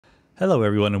Hello,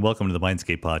 everyone, and welcome to the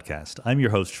Mindscape podcast. I'm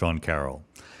your host, Sean Carroll.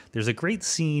 There's a great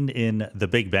scene in The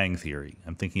Big Bang Theory.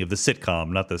 I'm thinking of the sitcom,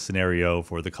 not the scenario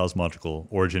for the cosmological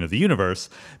origin of the universe.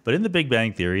 But in The Big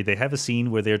Bang Theory, they have a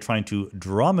scene where they're trying to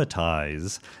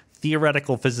dramatize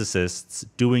theoretical physicists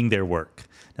doing their work.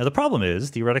 Now, the problem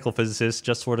is theoretical physicists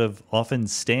just sort of often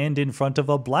stand in front of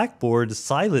a blackboard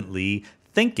silently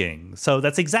thinking. So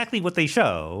that's exactly what they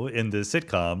show in the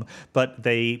sitcom, but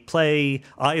they play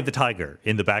Eye of the Tiger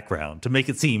in the background to make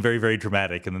it seem very, very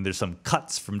dramatic. And then there's some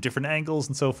cuts from different angles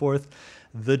and so forth.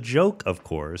 The joke, of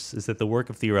course, is that the work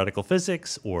of theoretical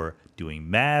physics or doing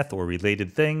math or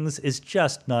related things is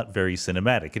just not very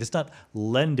cinematic. It does not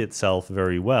lend itself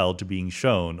very well to being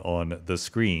shown on the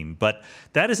screen. But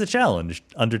that is a challenge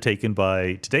undertaken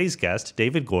by today's guest,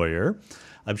 David Goyer.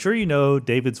 I'm sure you know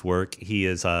David's work. He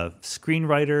is a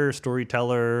screenwriter,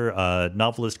 storyteller,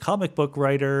 novelist, comic book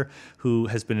writer who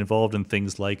has been involved in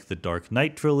things like the Dark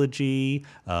Knight trilogy,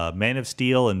 Man of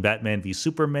Steel and Batman v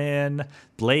Superman,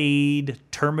 Blade,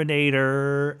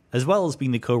 Terminator, as well as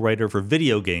being the co-writer for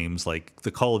video games like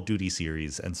the Call of Duty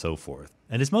series and so forth.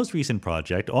 And his most recent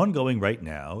project, ongoing right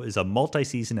now, is a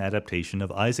multi-season adaptation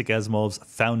of Isaac Asimov's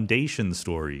Foundation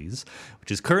stories,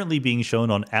 which is currently being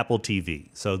shown on Apple TV.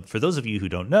 So for those of you who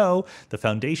don't know, the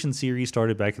Foundation series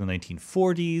started back in the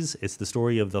 1940s. It's the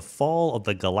story of the fall of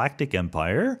the Galactic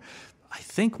Empire. I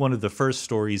think one of the first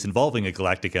stories involving a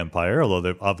galactic empire, although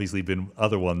there have obviously been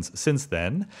other ones since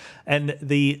then. And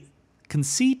the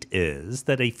conceit is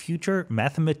that a future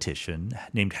mathematician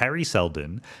named Harry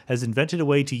Seldon has invented a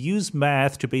way to use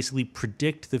math to basically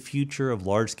predict the future of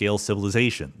large-scale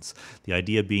civilizations. The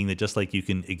idea being that just like you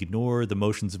can ignore the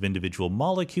motions of individual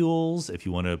molecules if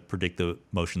you want to predict the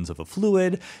motions of a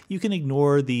fluid, you can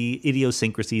ignore the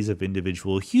idiosyncrasies of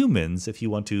individual humans if you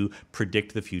want to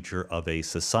predict the future of a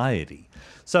society.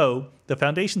 So the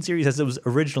Foundation series, as it was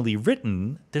originally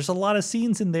written, there's a lot of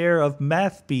scenes in there of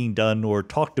math being done or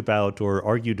talked about or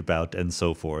argued about and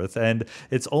so forth. And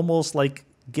it's almost like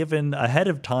given ahead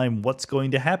of time what's going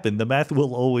to happen. The math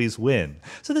will always win.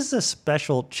 So this is a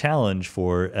special challenge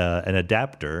for an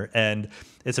adapter. And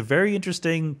it's a very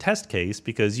interesting test case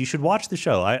because you should watch the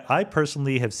show. I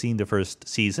personally have seen the first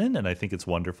season, and I think it's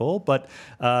wonderful. But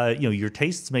your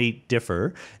tastes may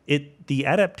differ. The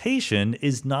adaptation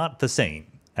is not the same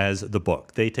as the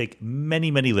book. They take many,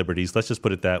 many liberties. Let's just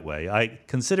put it that way. I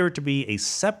consider it to be a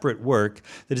separate work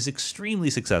that is extremely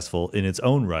successful in its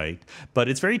own right, but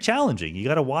it's very challenging. You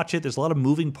got to watch it. There's a lot of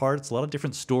moving parts, a lot of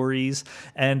different stories.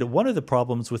 And one of the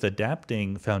problems with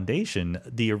adapting Foundation,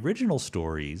 the original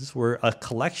stories were a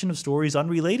collection of stories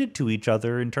unrelated to each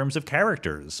other in terms of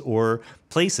characters or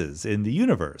places in the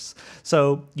universe.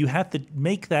 So you have to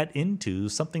make that into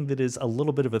something that is a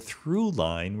little bit of a through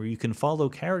line where you can follow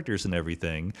characters and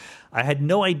everything. I had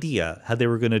no idea how they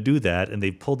were going to do that, and they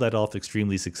pulled that off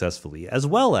extremely successfully, as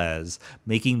well as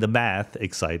making the math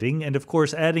exciting and, of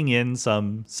course, adding in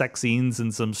some sex scenes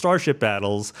and some starship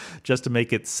battles just to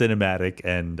make it cinematic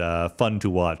and fun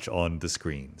to watch on the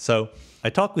screen. So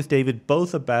I talked with David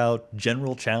both about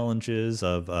general challenges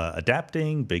of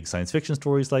adapting big science fiction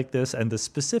stories like this and the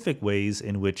specific ways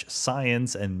in which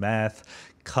science and math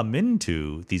come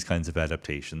into these kinds of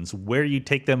adaptations, where you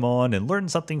take them on and learn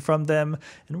something from them,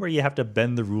 and where you have to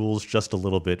bend the rules just a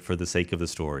little bit for the sake of the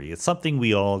story. It's something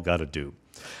we all got to do.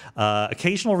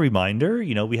 Occasional reminder,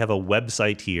 we have a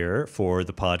website here for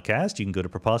the podcast. You can go to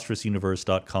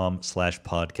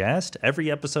preposterousuniverse.com/podcast.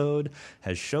 Every episode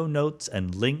has show notes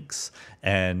and links,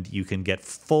 and you can get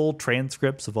full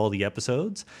transcripts of all the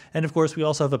episodes. And of course, we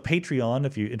also have a Patreon.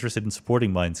 If you're interested in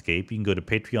supporting Mindscape, you can go to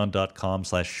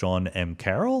patreon.com/Sean M.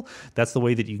 Carroll. That's the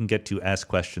way that you can get to ask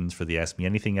questions for the Ask Me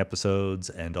Anything episodes.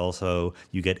 And also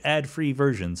you get ad-free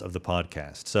versions of the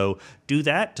podcast. So do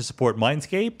that to support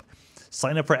Mindscape.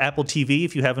 Sign up for Apple TV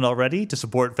if you haven't already to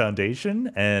support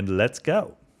Foundation, and let's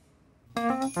go.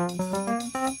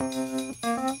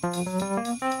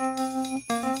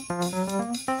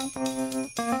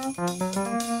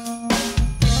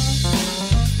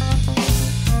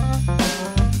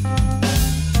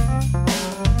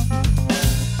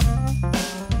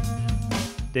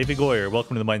 David Goyer,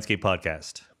 welcome to the Mindscape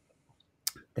podcast.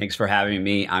 Thanks for having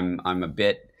me.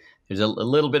 There's a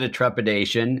little bit of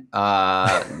trepidation,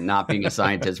 not being a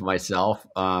scientist myself.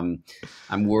 I'm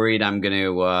worried I'm going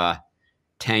to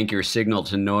tank your signal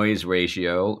to noise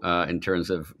ratio in terms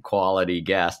of quality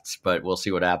guests, but we'll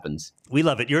see what happens. We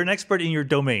love it. You're an expert in your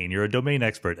domain. You're a domain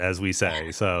expert, as we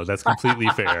say. So that's completely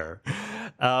fair.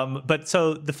 But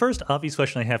so the first obvious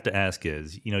question I have to ask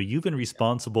is, you've been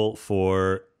responsible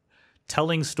for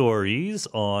telling stories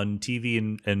on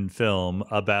TV and film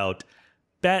about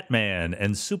Batman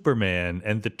and Superman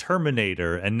and the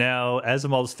Terminator, and now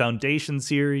Asimov's Foundation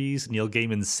series, Neil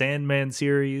Gaiman's Sandman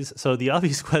series. So the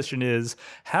obvious question is,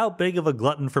 how big of a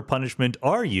glutton for punishment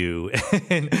are you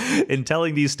in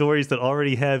telling these stories that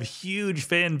already have huge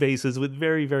fan bases with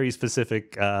very, very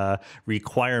specific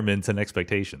requirements and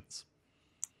expectations?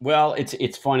 Well,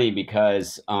 it's funny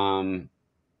because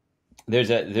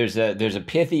there's a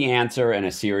pithy answer and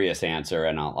a serious answer,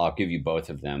 and I'll give you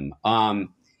both of them.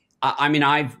 I mean,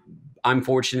 I'm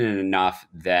fortunate enough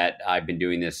that I've been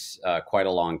doing this quite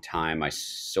a long time. I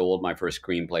sold my first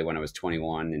screenplay when I was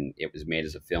 21, and it was made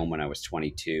as a film when I was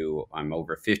 22. I'm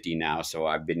over 50 now, so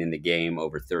I've been in the game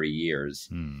over 30 years.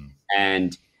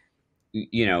 And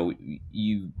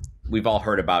we've all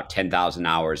heard about 10,000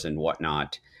 hours and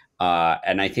whatnot.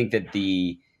 And I think that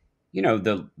the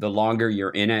longer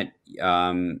you're in it,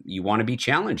 you want to be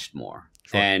challenged more.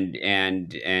 Sure. And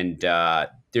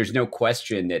there's no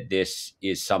question that this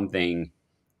is something.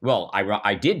 Well,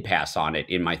 I did pass on it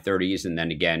in my 30s and then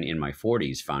again in my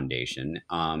 40s foundation.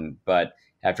 But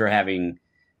after having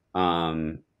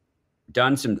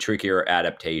done some trickier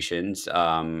adaptations,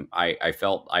 I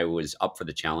felt I was up for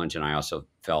the challenge, and I also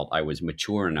felt I was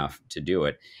mature enough to do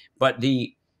it. But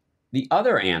the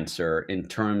other answer in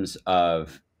terms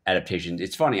of adaptations,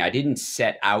 it's funny, I didn't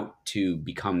set out to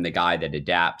become the guy that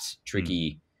adapts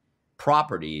tricky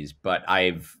properties, but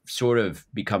I've sort of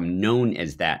become known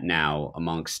as that now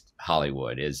amongst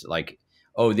Hollywood, is like,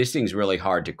 oh, this thing's really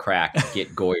hard to crack,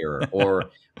 get Goyer, or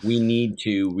we need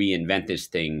to reinvent this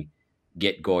thing,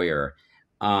 get Goyer.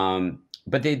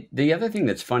 But the other thing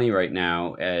that's funny right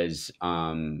now is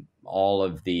all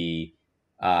of the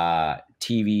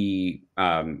TV,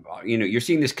 you're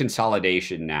seeing this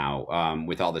consolidation now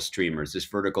with all the streamers, this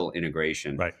vertical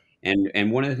integration. Right.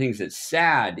 And one of the things that's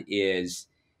sad is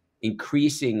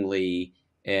increasingly,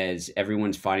 as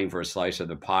everyone's fighting for a slice of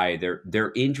the pie,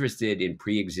 they're interested in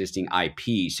pre-existing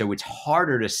IP. So it's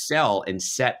harder to sell and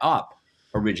set up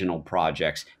original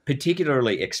projects,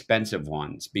 particularly expensive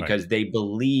ones, because they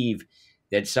believe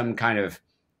that some kind of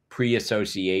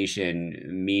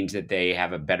pre-association means that they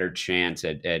have a better chance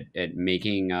at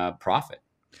making a profit,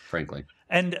 frankly.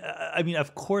 And I mean,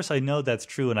 of course, I know that's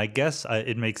true, and I guess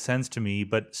it makes sense to me,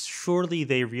 but surely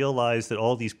they realize that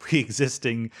all these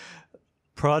pre-existing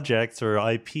projects or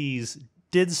IPs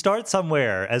did start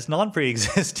somewhere as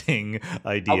non-pre-existing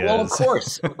ideas. Well, of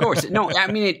course. No, I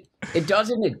mean, it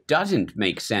doesn't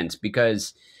make sense,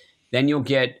 because then you'll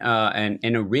get an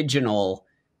original,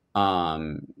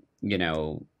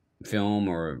 film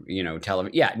or,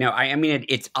 television. Yeah, no, I mean,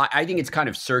 I think it's kind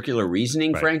of circular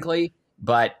reasoning, frankly.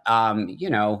 But,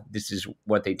 this is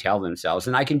what they tell themselves.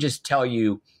 And I can just tell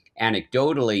you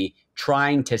anecdotally,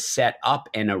 trying to set up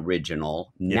an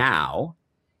original now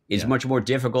is much more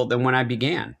difficult than when I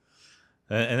began.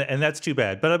 And that's too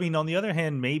bad. But I mean, on the other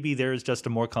hand, maybe there's just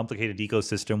a more complicated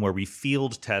ecosystem where we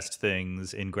field test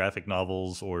things in graphic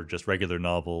novels or just regular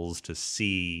novels to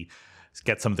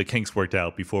get some of the kinks worked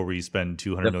out before we spend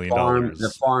 $200 million.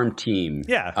 The farm team.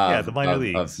 The minor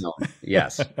leagues.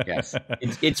 Yes.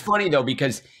 It's funny, though,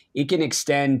 because it can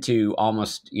extend to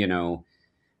almost,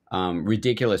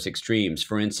 ridiculous extremes.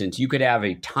 For instance, you could have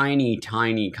a tiny,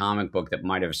 tiny comic book that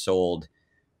might have sold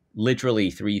literally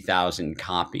 3,000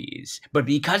 copies, but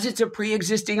because it's a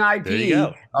pre-existing IP, there you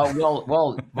go.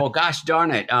 well, gosh darn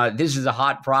it, this is a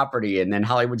hot property, and then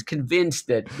Hollywood's convinced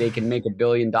that they can make $1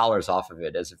 billion off of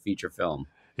it as a feature film.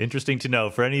 Interesting to know.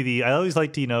 For any I always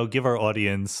like to, give our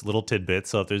audience little tidbits.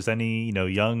 So if there's any,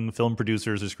 young film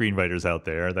producers or screenwriters out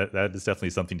there, that is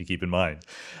definitely something to keep in mind.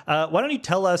 Why don't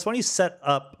you set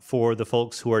up for the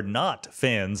folks who are not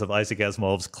fans of Isaac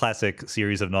Asimov's classic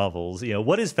series of novels,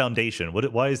 what is Foundation?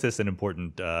 Why is this an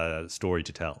important story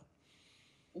to tell?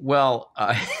 Well,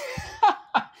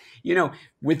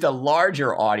 with the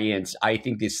larger audience, I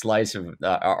think this slice of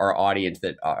our audience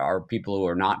that are people who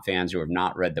are not fans, who have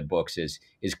not read the books, is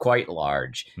quite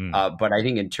large. But I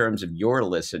think in terms of your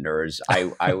listeners,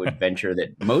 I would venture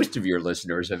that most of your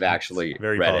listeners have actually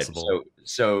Very read possible. it.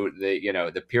 So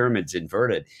the pyramid's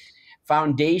inverted.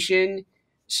 Foundation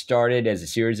started as a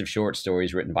series of short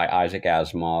stories written by Isaac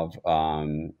Asimov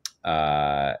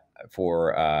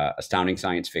for astounding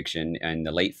science fiction in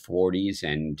the late 40s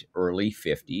and early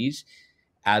 50s.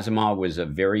 Asimov was a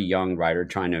very young writer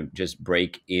trying to just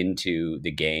break into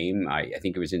the game. I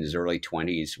think it was in his early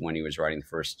 20s when he was writing the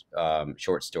first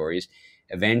short stories.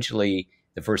 Eventually,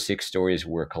 the first 6 stories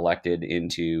were collected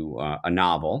into a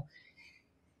novel.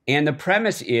 And the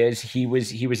premise is he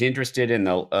was interested in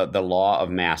the law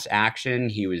of mass action.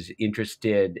 He was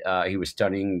interested. He was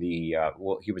studying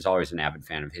he was always an avid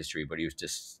fan of history, but he was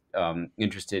just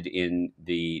interested in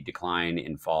the decline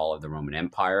and fall of the Roman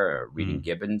Empire, reading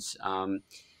Gibbon's.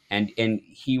 And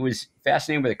he was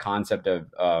fascinated with the concept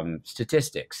of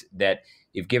statistics, that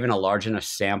if given a large enough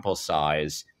sample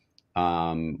size,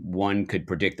 one could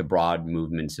predict the broad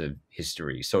movements of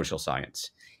history, social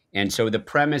science. And so the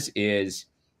premise is,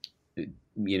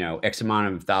 X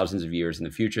amount of thousands of years in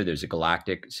the future, there's a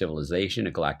galactic civilization,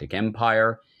 a galactic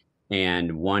empire.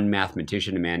 And one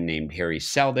mathematician, a man named Harry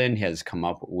Seldon, has come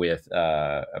up with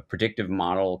a predictive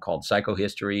model called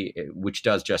psychohistory, which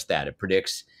does just that. It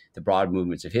predicts the broad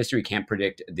movements of history. It can't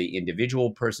predict the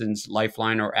individual person's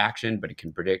lifeline or action, but it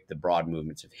can predict the broad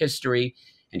movements of history.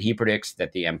 And he predicts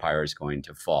that the empire is going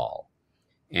to fall,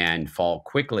 and fall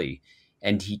quickly.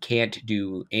 And he can't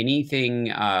do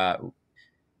anything.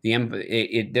 The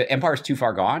empire is too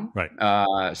far gone.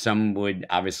 Right. Some would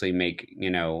obviously make,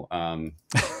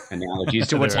 analogies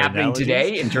to what's happening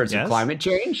today in terms of climate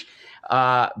change.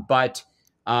 But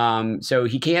so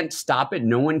he can't stop it.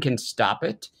 No one can stop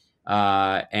it.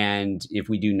 And if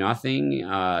we do nothing,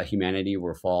 humanity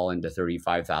will fall into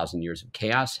 35,000 years of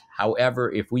chaos.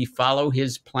 However, if we follow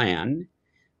his plan,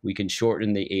 we can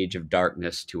shorten the age of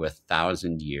darkness to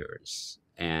 1,000 years.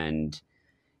 And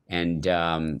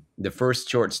the first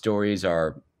short stories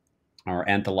are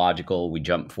anthological. We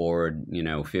jump forward,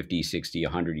 50, 60,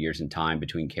 100 years in time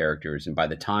between characters. And by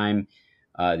the time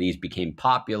these became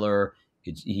popular,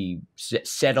 he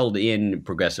settled in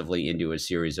progressively into a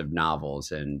series of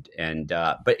novels.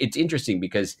 But it's interesting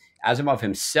because Asimov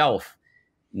himself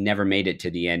never made it to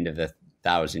the end of the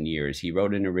 1,000 years. He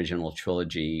wrote an original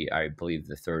trilogy. I believe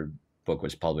the third book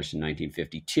was published in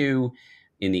 1952.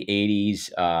 In the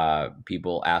 80s,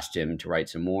 people asked him to write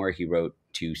some more. He wrote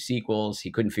 2 sequels.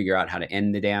 He couldn't figure out how to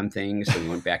end the damn thing, so he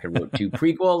went back and wrote 2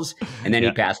 prequels, and then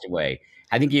he passed away.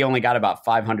 I think he only got about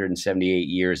 578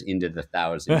 years into the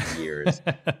 1,000 years.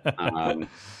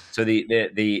 So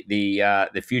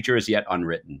the future is yet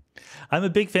unwritten. I'm a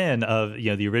big fan of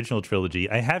the original trilogy.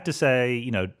 I have to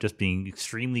say, just being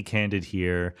extremely candid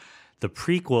here, the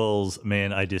prequels,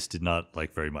 man, I just did not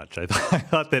like very much. I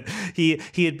thought that he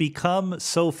had become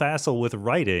so facile with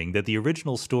writing that the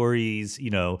original stories,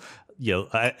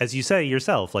 as you say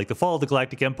yourself, like the fall of the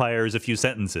Galactic Empire is a few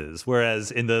sentences, whereas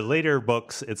in the later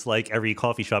books, it's like every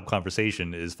coffee shop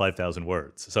conversation is 5,000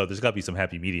 words. So there's got to be some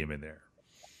happy medium in there.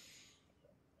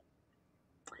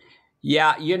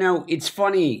 Yeah, it's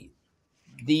funny.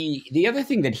 The other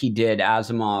thing that he did,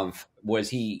 Asimov, was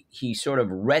he sort of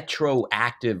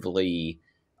retroactively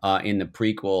in the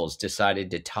prequels decided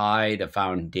to tie the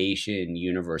Foundation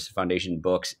universe, Foundation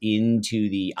books, into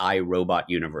the iRobot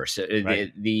universe.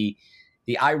 Right. The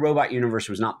iRobot universe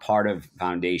was not part of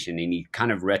Foundation, and he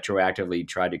kind of retroactively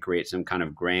tried to create some kind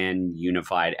of grand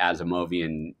unified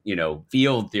Asimovian,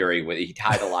 field theory where he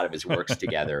tied a lot of his works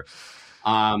together.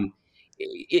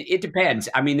 It depends.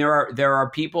 I mean, there are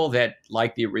people that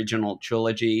like the original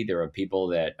trilogy. There are people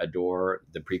that adore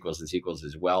the prequels and sequels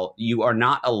as well. You are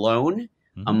not alone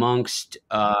amongst,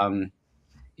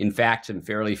 in fact, some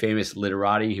fairly famous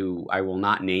literati who I will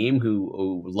not name,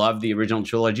 who love the original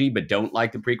trilogy but don't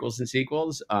like the prequels and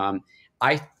sequels.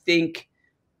 I think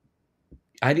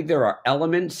there are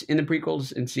elements in the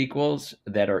prequels and sequels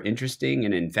that are interesting,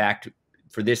 and in fact,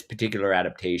 for this particular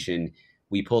adaptation,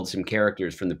 we pulled some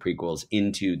characters from the prequels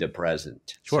into the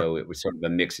present. Sure. So it was sort of a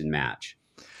mix and match.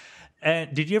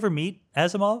 And did you ever meet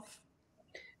Asimov?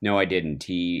 No, I didn't.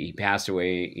 He passed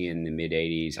away in the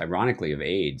mid-'80s, ironically of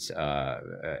AIDS,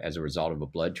 as a result of a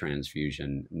blood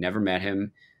transfusion. Never met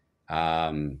him.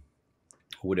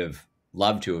 Would have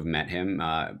loved to have met him.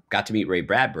 Got to meet Ray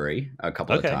Bradbury a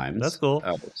couple of times. That's cool.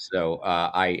 So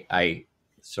I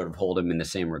sort of hold him in the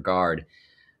same regard.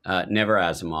 Never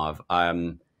Asimov.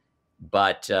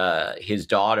 But his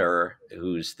daughter,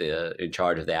 who's in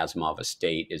charge of the Asimov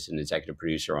estate, is an executive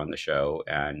producer on the show,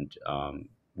 and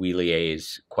we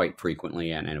liaise quite frequently.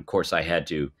 And of course, I had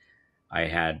to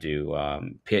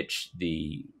pitch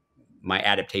my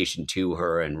adaptation to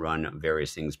her and run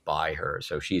various things by her.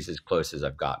 So she's as close as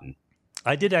I've gotten.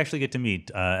 I did actually get to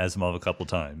meet Asimov a couple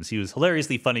times. He was a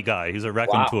hilariously funny guy. He was a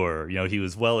raconteur. Wow. He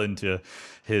was well into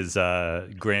his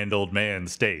grand old man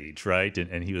stage, right?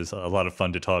 And he was a lot of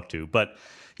fun to talk to. But,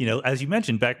 as you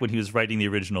mentioned, back when he was writing the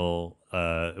original,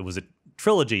 it was a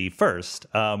trilogy first.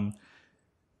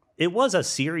 It was a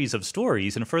series of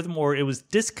stories, and furthermore, it was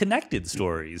disconnected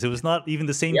stories. It was not even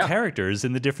the same characters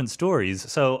in the different stories.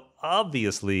 So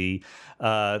obviously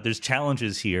there's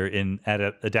challenges here in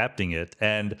adapting it.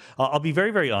 And I'll be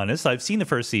very, very honest. I've seen the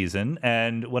first season,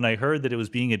 and when I heard that it was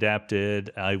being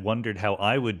adapted, I wondered how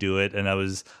I would do it. And I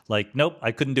was like, nope,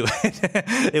 I couldn't do it.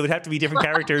 It would have to be different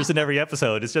characters in every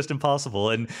episode. It's just impossible.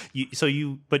 And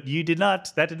but you did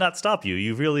not, that did not stop you.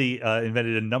 You've really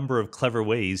invented a number of clever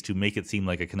ways to make it seem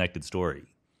like a connected story.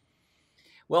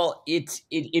 Well, if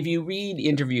you read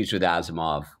interviews with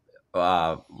Asimov,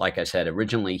 like I said,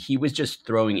 originally, he was just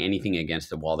throwing anything against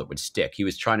the wall that would stick. He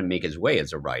was trying to make his way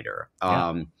as a writer.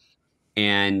 Yeah.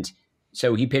 And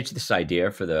so he pitched this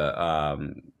idea for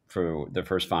the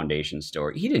first Foundation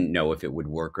story. He didn't know if it would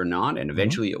work or not. And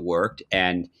eventually it worked.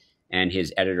 And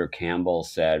his editor, Campbell,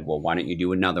 said, well, why don't you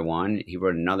do another one? He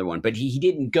wrote another one. But he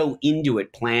didn't go into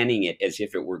it planning it as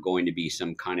if it were going to be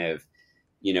some kind of,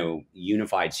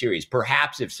 unified series.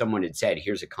 Perhaps if someone had said,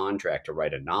 here's a contract to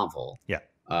write a novel. Yeah.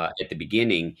 At the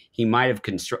beginning, he might have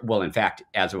well, in fact,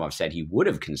 Asimov said he would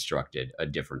have constructed a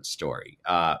different story.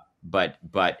 But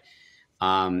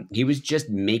he was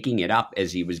just making it up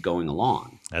as he was going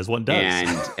along. As one does.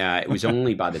 And it was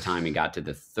only by the time he got to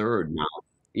the third novel.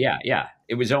 Yeah.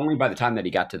 It was only by the time that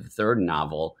he got to the third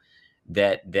novel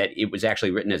that it was actually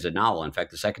written as a novel. In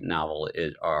fact, the second novel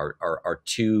are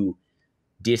two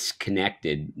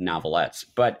disconnected novelettes.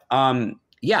 But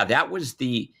that was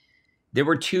there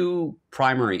were three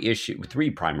primary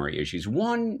issues.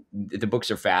 One, the books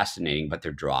are fascinating, but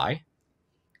they're dry.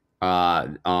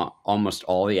 Almost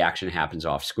all the action happens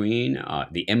off screen.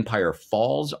 The Empire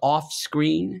falls off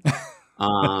screen.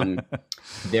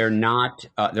 There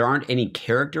aren't any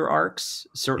character arcs,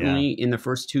 certainly in the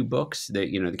first two books.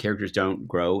 The characters don't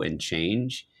grow and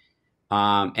change.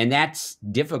 And that's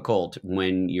difficult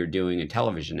when you're doing a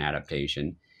television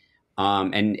adaptation.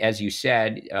 And as you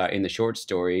said, in the short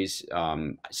stories,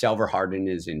 Salvor Hardin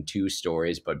is in two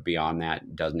stories, but beyond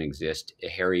that doesn't exist.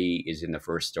 Harry is in the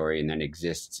first story and then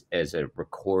exists as a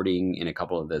recording in a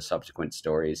couple of the subsequent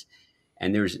stories.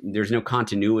 And there's no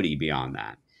continuity beyond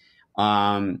that.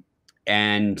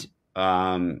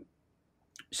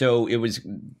 So it was,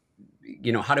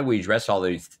 how do we address all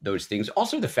those things?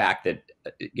 Also the fact that,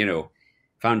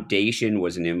 Foundation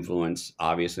was an influence,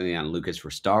 obviously, on Lucas for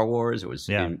Star Wars. It was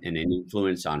an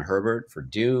influence on Herbert for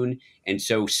Dune. And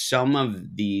so some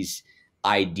of these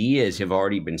ideas have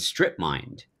already been strip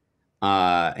mined.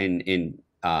 And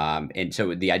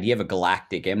so the idea of a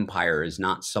galactic empire is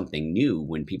not something new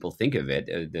when people think of it.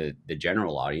 The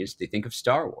general audience, they think of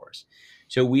Star Wars.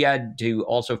 So we had to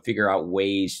also figure out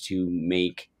ways to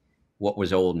make what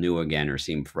was old new again or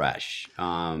seem fresh.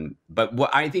 But what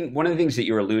I think one of the things that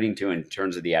you're alluding to in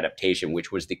terms of the adaptation,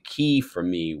 which was the key for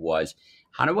me, was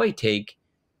how do I take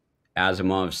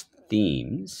Asimov's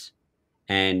themes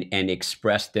and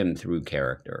express them through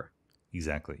character?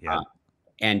 Exactly. Yeah.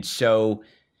 And so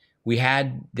we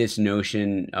had this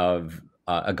notion of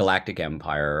a galactic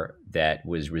empire that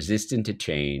was resistant to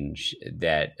change,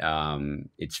 that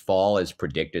its fall is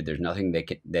predicted. There's nothing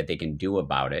that they can do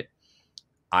about it.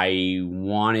 I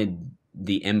wanted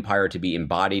the empire to be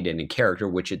embodied in a character,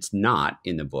 which it's not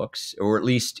in the books, or at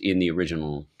least in the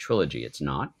original trilogy, it's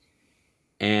not.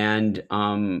 And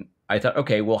I thought,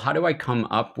 okay, well, how do I come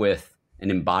up with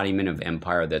an embodiment of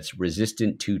empire that's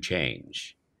resistant to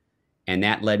change? And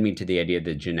that led me to the idea of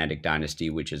the genetic dynasty,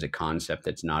 which is a concept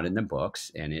that's not in the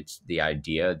books. And it's the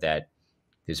idea that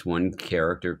this one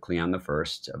character, Cleon I,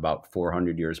 about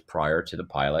 400 years prior to the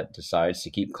pilot, decides to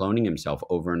keep cloning himself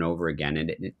over and over again. And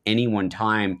at any one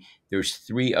time, there's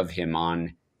three of him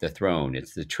on the throne.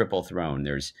 It's the triple throne.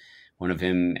 There's one of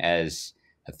him as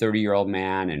a 30-year-old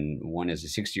man, and one as a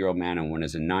 60-year-old man, and one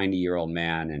as a 90-year-old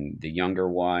man. And the younger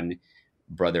one,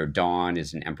 Brother Dawn,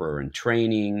 is an emperor in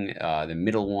training. The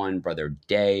middle one, Brother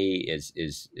Day, is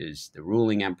the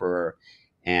ruling emperor.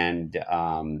 And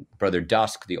Brother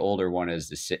Dusk, the older one, is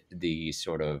the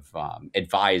sort of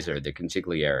advisor, the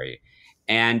consigliere.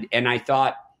 And I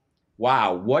thought,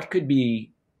 wow, what could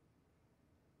be,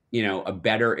 a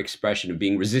better expression of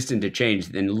being resistant to change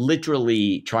than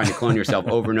literally trying to clone yourself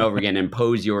over and over again and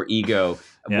impose your ego,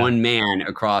 one man,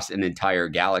 across an entire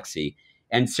galaxy.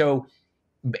 And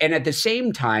at the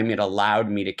same time, it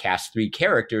allowed me to cast three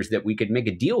characters that we could make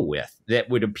a deal with that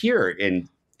would appear in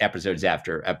episodes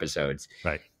after episodes.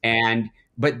 Right.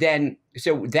 But then,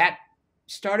 so that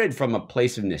started from a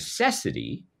place of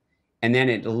necessity, and then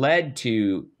it led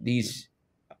to these,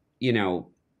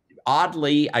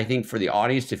 oddly, I think, for the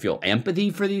audience to feel empathy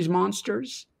for these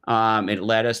monsters. It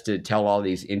led us to tell all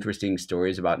these interesting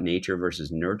stories about nature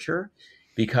versus nurture,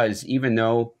 because even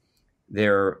though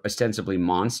they're ostensibly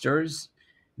monsters,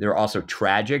 They're also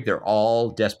tragic. They're all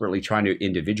desperately trying to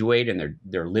individuate, and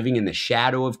they're living in the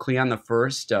shadow of Cleon the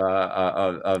First,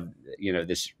 of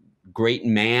this great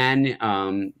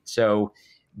man. So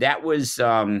that was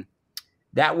the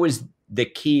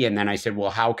key. And then I said,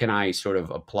 well, how can I sort of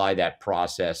apply that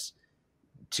process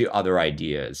to other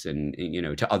ideas and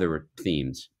to other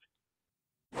themes?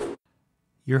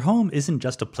 Your home isn't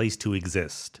just a place to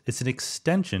exist, it's an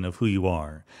extension of who you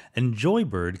are. And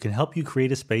Joybird can help you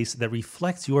create a space that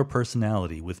reflects your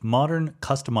personality with modern,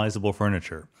 customizable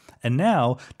furniture. And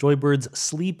now, Joybird's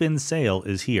Sleep-In sale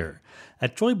is here.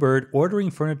 At Joybird, ordering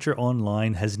furniture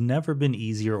online has never been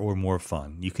easier or more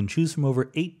fun. You can choose from over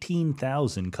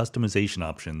 18,000 customization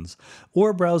options,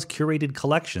 or browse curated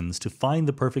collections to find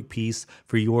the perfect piece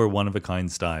for your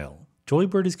one-of-a-kind style.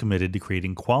 Joybird is committed to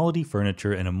creating quality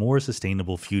furniture and a more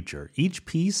sustainable future. Each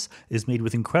piece is made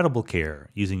with incredible care,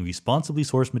 using responsibly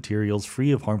sourced materials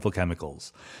free of harmful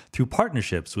chemicals. Through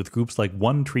partnerships with groups like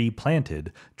One Tree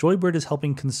Planted, Joybird is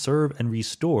helping conserve and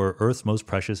restore Earth's most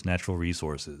precious natural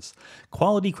resources.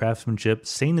 Quality craftsmanship,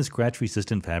 stain and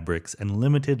scratch-resistant fabrics, and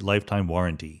limited lifetime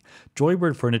warranty.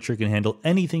 Joybird furniture can handle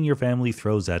anything your family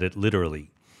throws at it,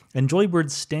 literally. And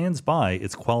Joybird stands by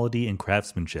its quality and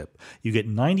craftsmanship. You get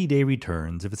 90-day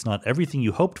returns. If it's not everything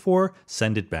you hoped for,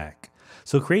 send it back.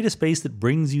 So create a space that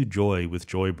brings you joy with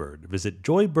Joybird. Visit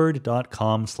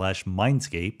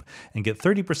joybird.com/mindscape and get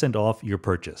 30% off your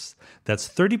purchase. That's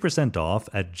 30% off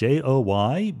at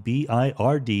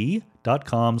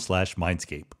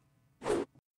joybird.com/mindscape.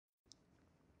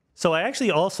 So I actually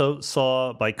also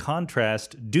saw, by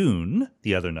contrast, Dune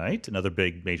the other night, another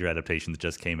big major adaptation that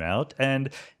just came out. And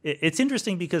it's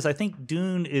interesting because I think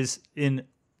Dune is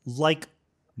like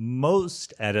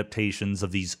most adaptations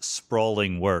of these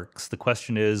sprawling works, the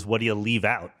question is, what do you leave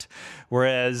out?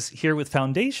 Whereas here with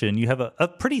Foundation, you have a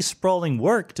pretty sprawling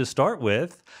work to start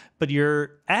with, but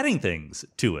you're adding things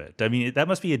to it. I mean, that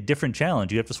must be a different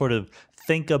challenge. You have to sort of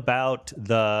think about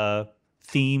the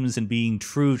themes and being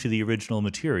true to the original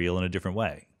material in a different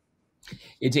way.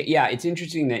 It's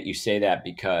interesting that you say that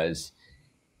because,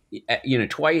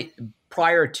 twice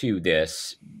prior to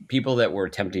this, people that were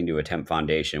attempting to attempt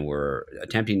Foundation were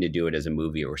attempting to do it as a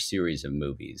movie or series of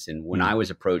movies. And when I was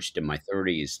approached in my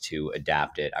 30s to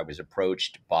adapt it, I was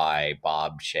approached by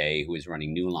Bob Shea, who was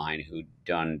running New Line, who'd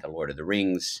done The Lord of the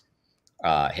Rings,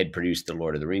 had produced the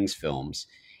Lord of the Rings films.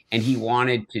 And he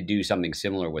wanted to do something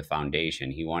similar with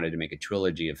Foundation. He wanted to make a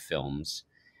trilogy of films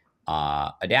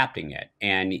adapting it.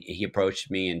 And he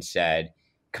approached me and said,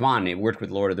 come on, it worked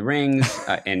with Lord of the Rings.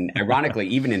 And ironically,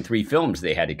 even in 3 films,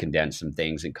 they had to condense some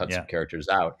things and cut some characters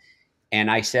out.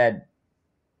 And I said,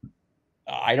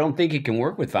 I don't think it can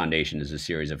work with Foundation as a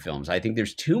series of films. I think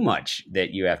there's too much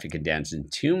that you have to condense and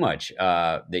too much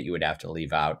that you would have to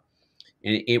leave out.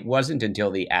 And it wasn't until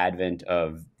the advent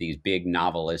of these big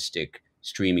novelistic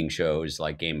streaming shows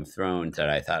like Game of Thrones that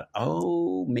I thought,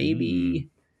 oh, maybe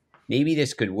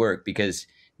this could work, because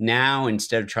now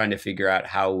instead of trying to figure out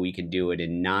how we can do it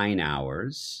in 9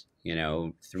 hours,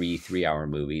 3-hour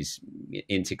movies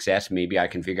in success, maybe I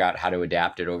can figure out how to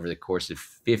adapt it over the course of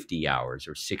 50 hours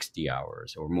or 60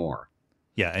 hours or more.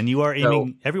 Yeah. And you are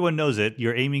aiming, everyone knows it.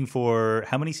 You're aiming for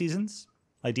how many seasons?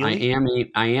 Ideally?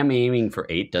 I am aiming for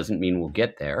 8. Doesn't mean we'll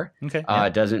get there. Okay.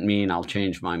 Doesn't mean I'll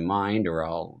change my mind or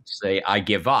I'll say I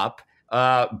give up.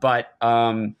 But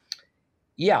I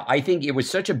think it was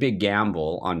such a big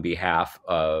gamble on behalf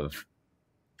of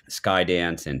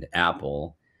Skydance and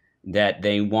Apple that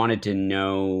they wanted to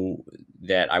know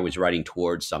that I was writing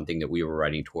towards something, that we were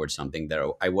writing towards something, that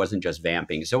I wasn't just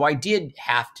vamping. So I did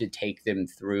have to take them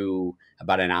through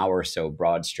about an hour or so,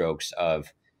 broad strokes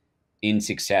of, in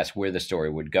success, where the story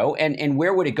would go and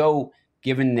where would it go,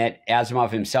 given that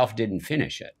Asimov himself didn't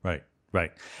finish it. Right.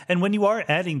 And when you are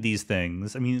adding these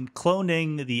things, I mean,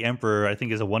 cloning the Emperor, I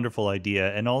think, is a wonderful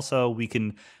idea. And also we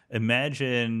can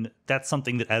imagine that's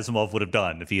something that Asimov would have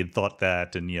done if he had thought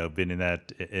that and, been in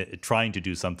that, trying to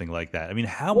do something like that. I mean,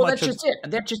 that's just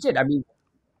it. I mean,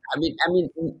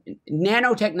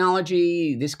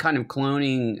 nanotechnology, this kind of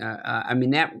cloning,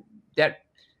 that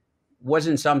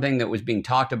wasn't something that was being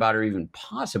talked about or even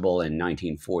possible in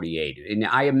 1948. And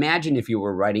I imagine if you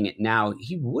were writing it now,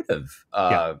 he would have,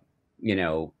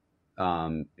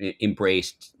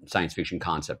 embraced science fiction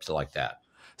concepts like that.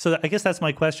 So I guess that's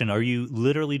my question. Are you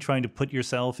literally trying to put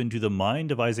yourself into the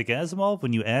mind of Isaac Asimov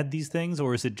when you add these things?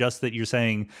 Or is it just that you're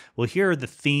saying, well, here are the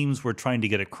themes we're trying to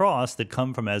get across that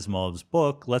come from Asimov's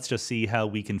book. Let's just see how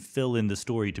we can fill in the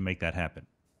story to make that happen.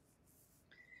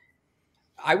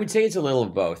 I would say it's a little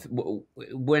of both.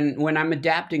 When I'm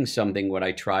adapting something, what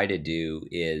I try to do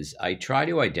is I try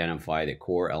to identify the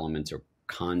core elements or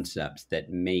concepts that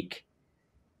make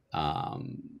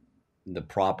the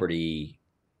property,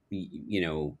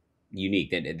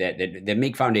 unique that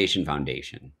make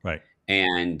foundation. Right.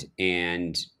 And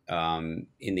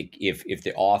if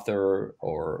the author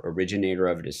or originator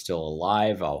of it is still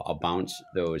alive, I'll bounce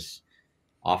those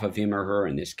off of him or her.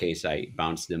 In this case, I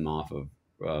bounced them off of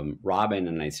Robin,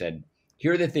 and I said,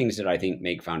 here are the things that I think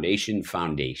make foundation.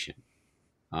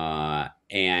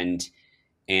 And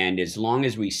as long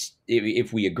as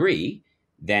if we agree,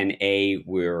 then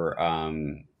we're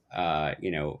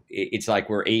it's like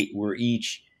we're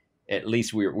each, at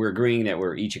least we're agreeing that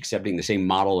we're each accepting the same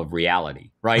model of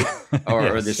reality, right?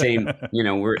 Or, or the same,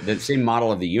 we're the same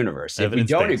model of the universe. If we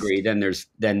don't agree, then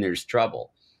there's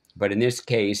trouble. But in this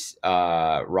case,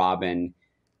 Robin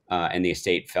and the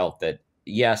estate felt that,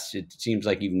 yes, it seems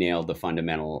like you've nailed the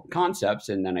fundamental concepts.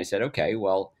 And then I said, okay,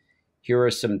 well, here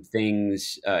are some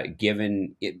things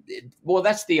given it. Well,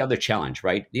 that's the other challenge,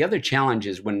 right? The other challenge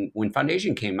is when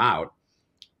Foundation came out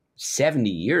 70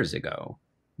 years ago,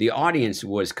 the audience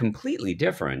was completely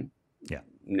different. Yeah.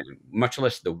 Much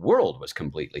less the world was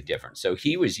completely different. So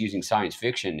he was using science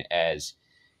fiction as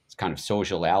kind of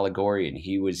social allegory, and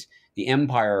he was the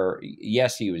empire.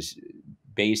 Yes, he was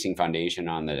basing Foundation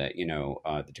on the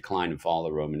decline and fall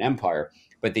of the Roman Empire,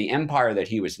 but the empire that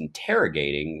he was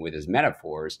interrogating with his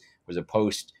metaphors was a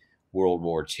post-World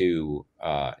War II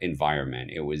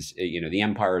environment. It was the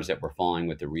empires that were falling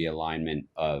with the realignment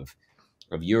of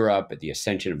Europe, the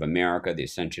ascension of America, the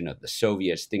ascension of the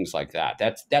Soviets, things like that.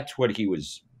 That's what he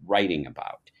was writing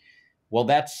about. Well,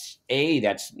 that's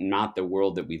not the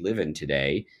world that we live in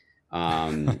today.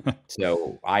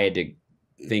 So I had to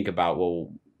think about,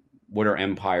 well, what are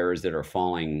empires that are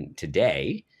falling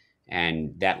today?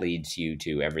 And that leads you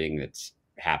to everything that's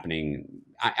happening.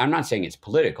 I'm not saying it's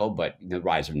political, but the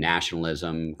rise of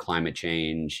nationalism, climate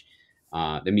change,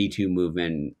 the Me Too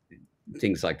movement,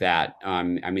 things like that.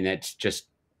 That's just,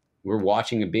 we're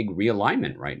watching a big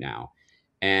realignment right now.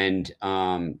 And,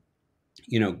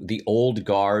 the old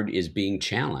guard is being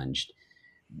challenged.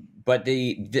 But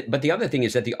the other thing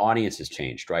is that the audience has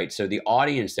changed, right? So the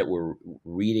audience that were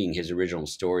reading his original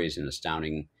stories in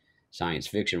astounding science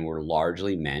fiction were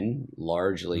largely men,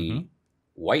 largely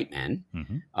white men.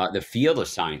 The field of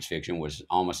science fiction was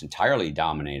almost entirely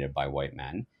dominated by white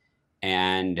men.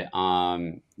 And,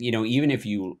 even if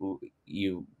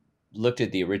you looked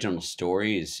at the original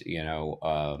stories,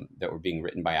 that were being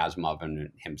written by Asimov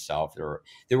and himself,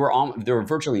 there were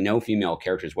virtually no female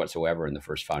characters whatsoever in the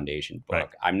first Foundation book. Right.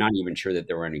 I'm not even sure that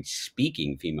there were any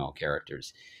speaking female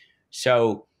characters.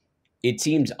 So it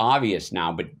seems obvious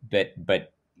now, but that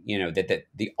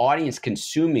the audience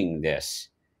consuming this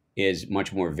is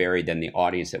much more varied than the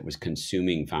audience that was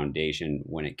consuming Foundation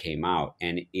when it came out.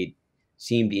 And it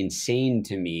seemed insane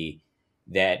to me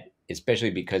that,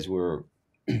 especially because we're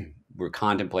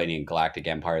contemplating a galactic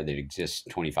empire that exists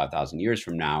 25,000 years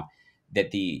from now,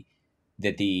 that the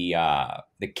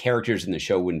characters in the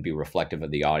show wouldn't be reflective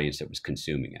of the audience that was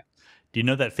consuming it. Do you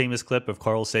know that famous clip of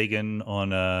Carl Sagan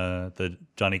on the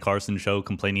Johnny Carson show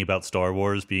complaining about Star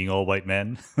Wars being all white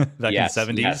men back in the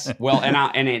 70s? Yes. Well,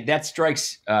 that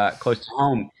strikes close to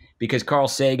home because Carl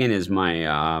Sagan is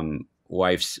my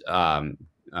wife's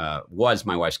was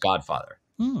my wife's godfather.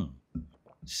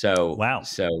 So wow.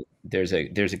 So there's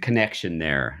a connection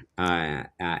there.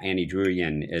 Annie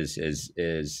Druyan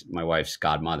is my wife's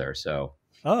godmother. So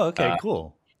okay,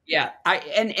 cool. Yeah,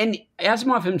 and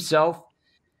Asimov himself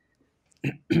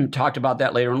talked about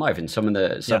that later in life. In some of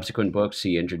the subsequent books,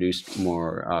 he introduced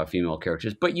more female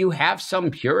characters. But you have some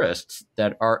purists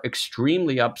that are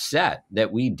extremely upset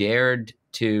that we dared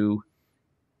to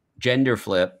gender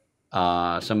flip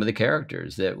some of the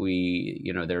characters, that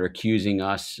they're accusing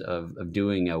us of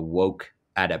doing a woke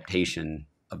adaptation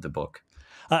of the book.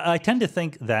 I tend to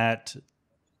think that,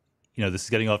 this is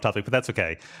getting off topic, but that's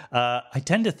okay. I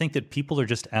tend to think that people are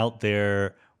just out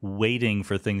there waiting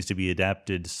for things to be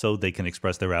adapted so they can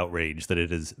express their outrage that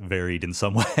it is varied in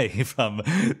some way from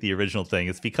the original thing.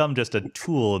 It's become just a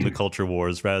tool in the culture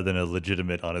wars rather than a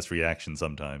legitimate, honest reaction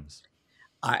sometimes.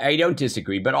 I don't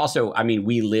disagree, but also,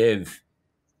 we live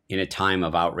in a time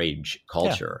of outrage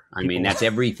culture. Yeah, that's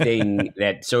everything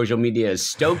that social media is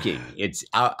stoking. It's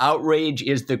outrage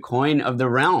is the coin of the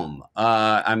realm.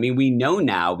 We know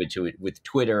now with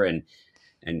Twitter and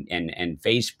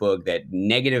Facebook that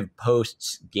negative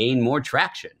posts gain more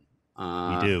traction.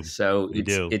 We do. So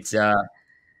it's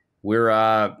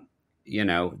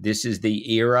this is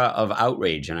the era of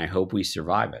outrage, and I hope we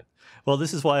survive it. Well,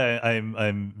 this is why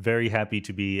I'm very happy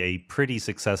to be a pretty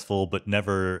successful but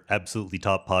never absolutely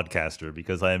top podcaster,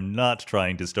 because I am not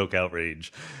trying to stoke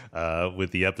outrage with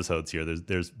the episodes here.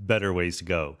 There's better ways to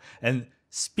go. And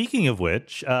Speaking of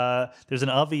which, there's an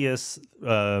obvious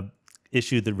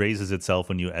issue that raises itself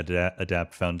when you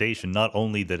adapt Foundation. Not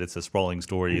only that it's a sprawling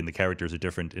story and the characters are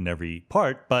different in every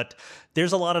part, but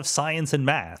there's a lot of science and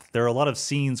math. There are a lot of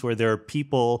scenes where there are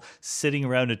people sitting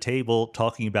around a table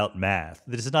talking about math.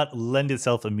 That does not lend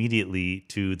itself immediately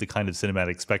to the kind of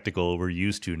cinematic spectacle we're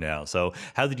used to now. So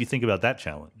how did you think about that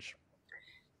challenge?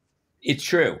 It's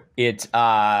true. It's,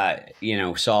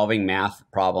 solving math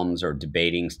problems or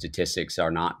debating statistics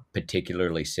are not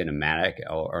particularly cinematic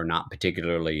or not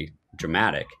particularly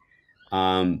dramatic.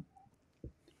 And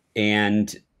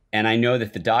I know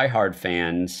that the diehard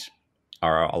fans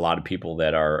are a lot of people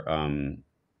that are,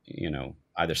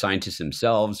 either scientists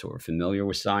themselves or familiar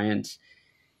with science.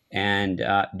 And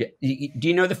do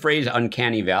you know the phrase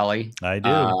uncanny valley? I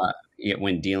do.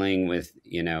 When dealing with,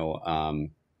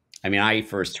 I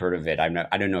first heard of it. I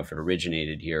don't know if it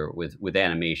originated here with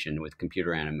animation, with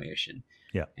computer animation.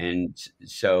 Yeah. And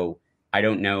so I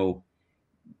don't know,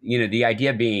 the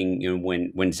idea being,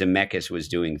 when Zemeckis was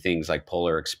doing things like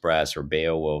Polar Express or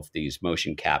Beowulf, these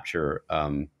motion capture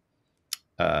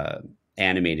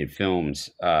animated films,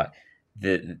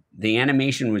 the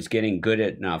animation was getting good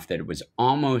enough that it was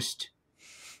almost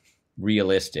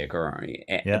realistic,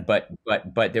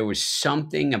 but there was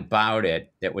something about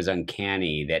it that was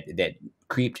uncanny that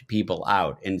creeped people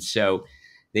out. And so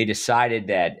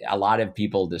a lot of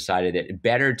people decided that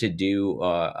better to do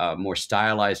a more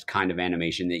stylized kind of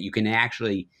animation that you can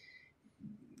actually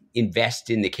invest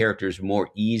in the characters more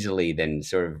easily than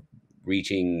sort of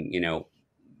reaching,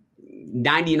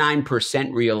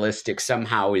 99% realistic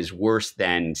somehow is worse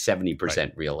than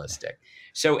 70% realistic.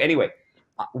 So anyway,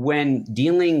 when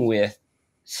dealing with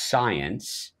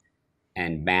science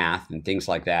and math and things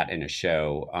like that in a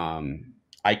show,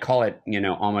 I call it,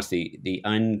 almost the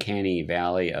uncanny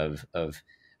valley of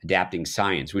adapting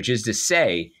science, which is to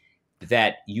say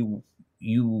that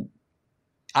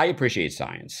I appreciate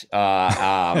science.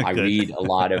 I read a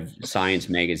lot of science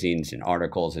magazines and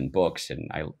articles and books, and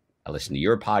I listen to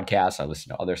your podcast. I listen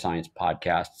to other science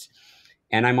podcasts,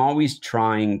 and I'm always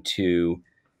trying to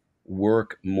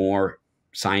work more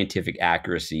scientific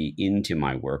accuracy into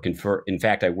my work. And in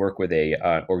fact, I work with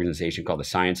a organization called the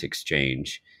Science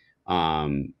Exchange,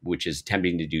 which is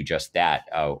attempting to do just that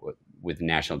with the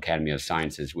National Academy of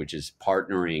Sciences, which is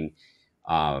partnering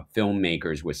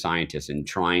filmmakers with scientists and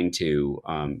trying to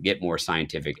get more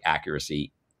scientific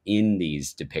accuracy in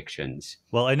these depictions.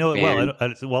 Well, I know it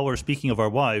well. While we're speaking of our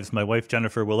wives, my wife,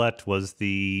 Jennifer Willett, was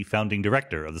the founding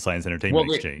director of the Science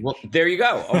Entertainment Exchange. Well, there you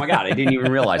go. Oh my God, I didn't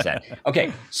even realize that.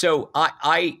 Okay, so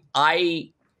I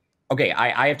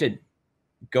have to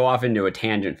go off into a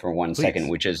tangent for one second,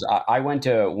 which is I went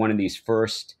to one of these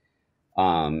first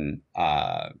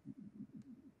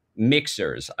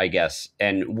mixers, I guess.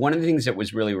 And one of the things that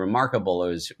was really remarkable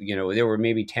is, there were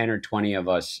maybe 10 or 20 of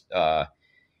us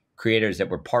creators that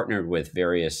were partnered with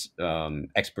various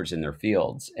experts in their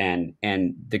fields. And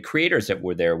the creators that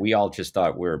were there, we all just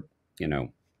thought we're,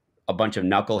 a bunch of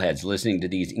knuckleheads listening to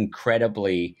these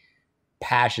incredibly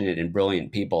passionate and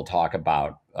brilliant people talk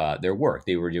about their work.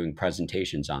 They were doing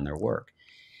presentations on their work.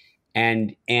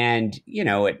 And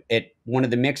at one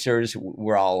of the mixers,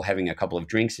 we're all having a couple of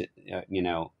drinks,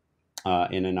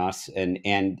 in us.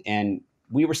 And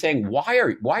we were saying, why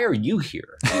are you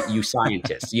here, you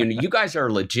scientists? You guys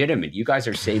are legitimate. You guys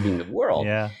are saving the world.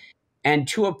 Yeah. And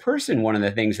to a person, one of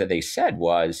the things that they said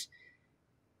was,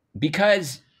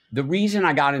 because the reason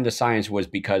I got into science was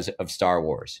because of Star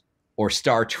Wars or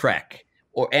Star Trek,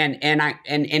 and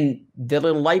the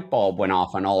little light bulb went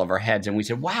off on all of our heads, and we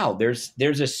said, wow, there's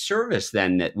a service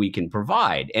then that we can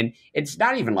provide. And it's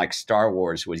not even like Star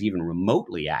Wars was even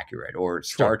remotely accurate, or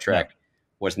Star Trek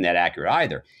wasn't that accurate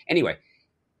either. Anyway.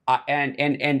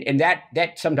 And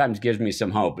that sometimes gives me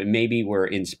some hope, and maybe we're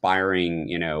inspiring,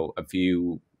 a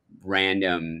few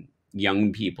random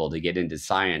young people to get into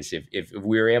science. If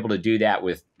we were able to do that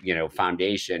with,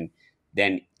 Foundation,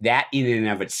 then that in and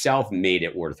of itself made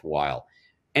it worthwhile.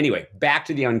 Anyway, back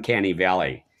to the uncanny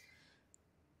valley.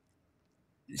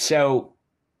 So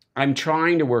I'm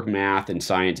trying to work math and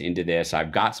science into this.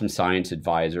 I've got some science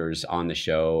advisors on the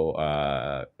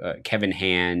show. Kevin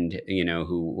Hand,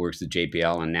 who works at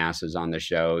JPL and NASA's on the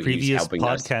show. Previous He's helping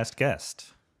podcast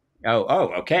guest.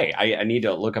 Oh, okay. I need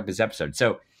to look up his episode.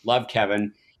 So love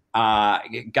Kevin.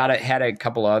 Had a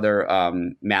couple other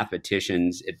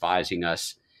mathematicians advising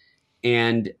us,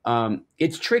 and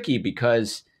it's tricky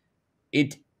because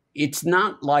it's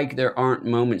not like there aren't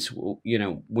moments,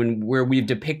 where we've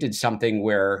depicted something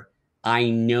where I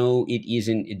know it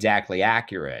isn't exactly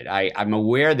accurate. I'm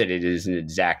aware that it isn't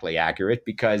exactly accurate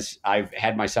because I've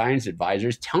had my science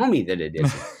advisors tell me that it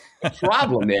isn't. The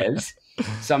problem is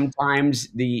sometimes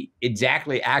the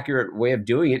exactly accurate way of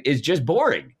doing it is just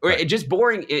boring, or Right. it's just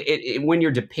boring when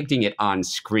you're depicting it on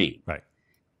screen. Right.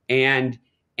 And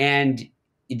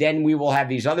then we will have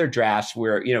these other drafts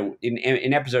where, you know,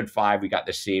 in episode 5, we got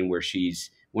this scene where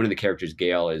one of the characters,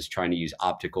 Gail, is trying to use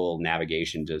optical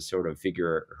navigation to sort of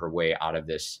figure her way out of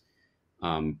this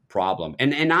problem.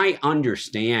 And I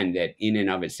understand that in and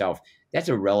of itself, that's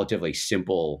a relatively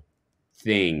simple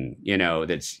thing, you know,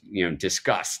 that's, you know,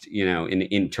 discussed, you know,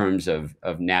 in terms of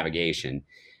navigation,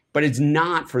 but it's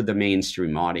not for the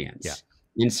mainstream audience. Yeah.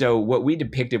 And so what we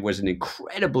depicted was an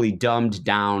incredibly dumbed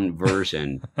down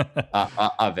version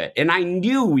of it. And I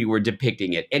knew we were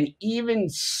depicting it. And even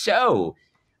so,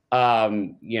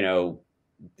 you know,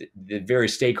 the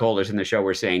various stakeholders in the show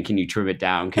were saying, can you trim it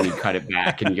down? Can you cut it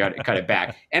back? Can you cut it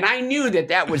back? And I knew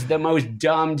that was the most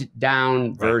dumbed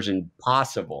down version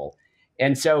possible.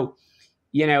 And so,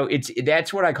 you know,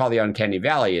 that's what I call the uncanny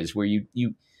valley, is where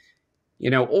you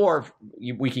know, or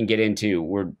we can get into,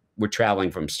 we're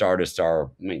traveling from star to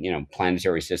star, you know,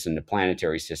 planetary system to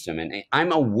planetary system. And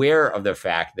I'm aware of the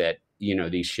fact that, you know,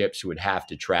 these ships would have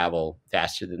to travel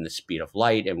faster than the speed of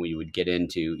light, and we would get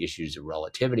into issues of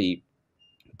relativity.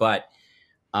 But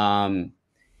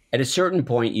at a certain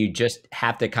point, you just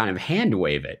have to kind of hand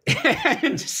wave it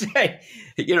and say,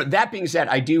 you know, that being said,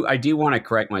 I do want to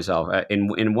correct myself.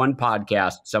 In one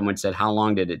podcast, someone said, how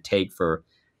long did it take for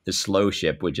the slow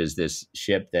ship, which is this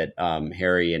ship that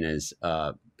Harry and his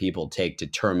people take to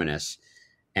Terminus?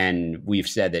 And we've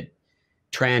said that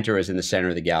Trantor is in the center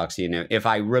of the galaxy. And if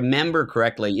I remember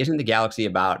correctly, isn't the galaxy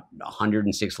about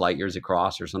 106 light years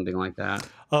across or something like that?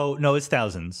 Oh, no, it's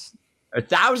thousands.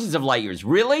 Thousands of light years.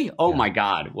 Really? Oh, yeah. My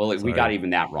God. Well, we got even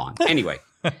that wrong. Anyway.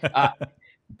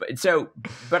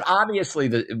 But obviously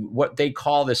what they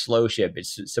call the slow ship,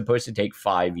 it's supposed to take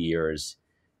 5 years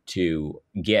to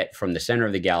get from the center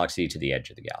of the galaxy to the edge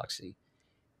of the galaxy.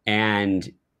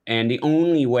 And the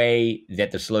only way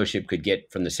that the slow ship could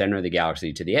get from the center of the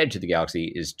galaxy to the edge of the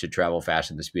galaxy is to travel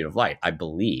faster than the speed of light, I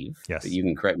believe. Yes. But you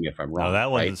can correct me if I'm wrong. No,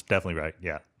 that one right? is definitely right.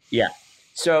 Yeah. Yeah.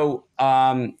 So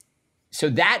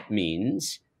that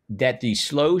means that the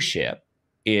slow ship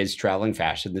is traveling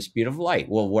faster than the speed of light.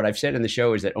 Well, what I've said in the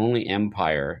show is that only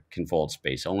Empire can fold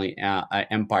space, only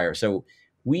Empire. So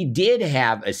we did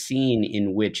have a scene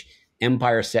in which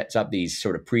Empire sets up these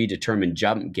sort of predetermined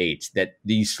jump gates that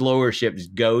these slower ships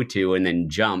go to and then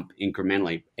jump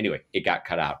incrementally. Anyway, it got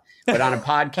cut out. But on a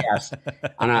podcast,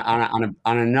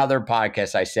 on another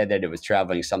podcast, I said that it was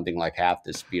traveling something like half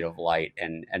the speed of light,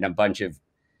 and a bunch of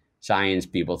science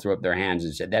people threw up their hands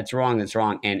and said, that's wrong,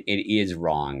 and it is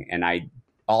wrong. And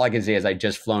all I can say is I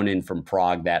just flown in from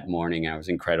Prague that morning. I was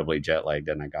incredibly jet lagged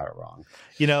and I got it wrong.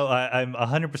 You know, I'm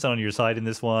 100% on your side in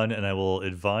this one, and I will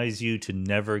advise you to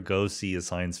never go see a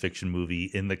science fiction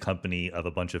movie in the company of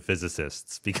a bunch of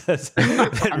physicists, because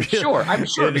I'm sure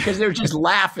because they're just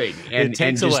laughing and it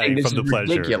takes and just away saying, from the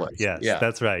pleasure. Ridiculous. Yes, yeah.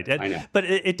 That's right. I know. But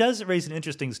it does raise an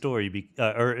interesting story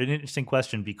or an interesting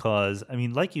question, because, I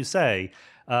mean, like you say,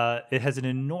 it has an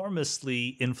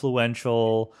enormously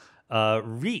influential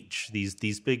reach,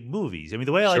 these big movies. I mean,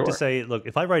 the way I like to say, look,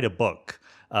 if I write a book,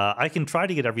 I can try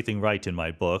to get everything right in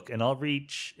my book, and I'll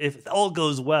reach, if all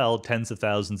goes well, tens of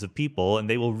thousands of people, and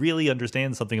they will really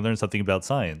understand something and learn something about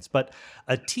science. But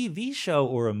a TV show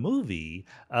or a movie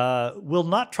will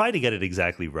not try to get it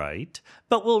exactly right,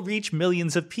 but will reach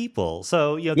millions of people.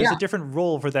 So, you know, there's a different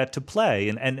role for that to play.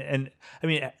 And I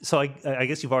mean, so I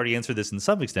guess you've already answered this in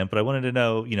some extent, but I wanted to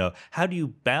know, you know, how do you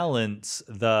balance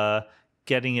the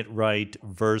getting it right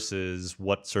versus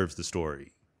what serves the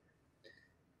story?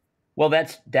 Well,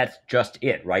 that's just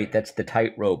it, right? That's the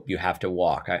tightrope you have to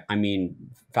walk. I mean,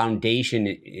 Foundation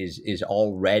is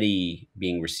already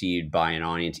being received by an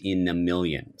audience in the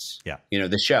millions. Yeah. You know,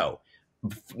 the show,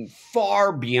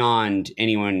 far beyond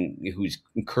anyone who's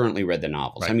currently read the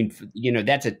novels. Right. I mean, you know,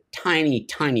 that's a tiny,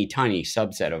 tiny, tiny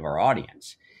subset of our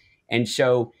audience. And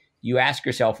so you ask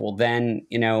yourself, well, then,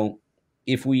 you know,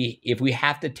 if we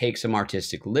have to take some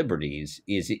artistic liberties,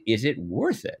 is it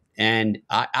worth it? And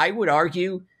I would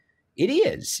argue it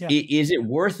is. Yeah. Is it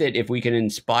worth it if we can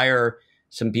inspire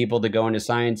some people to go into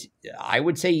science? I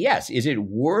would say yes. Is it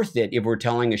worth it if we're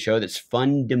telling a show that's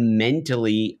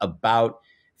fundamentally about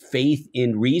faith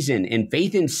in reason and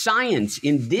faith in science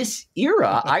in this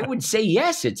era? I would say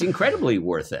yes, it's incredibly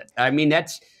worth it. I mean,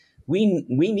 we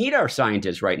need our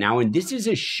scientists right now. And this is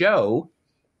a show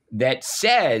that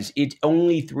says it's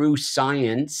only through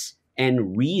science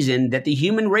and reason that the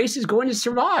human race is going to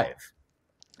survive.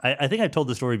 I think I've told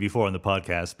the story before on the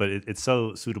podcast, but it's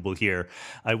so suitable here.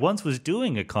 I once was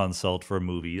doing a consult for a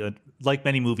movie, like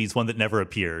many movies, one that never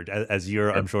appeared, as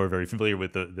you're, I'm sure, very familiar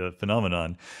with the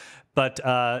phenomenon. But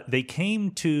they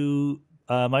came to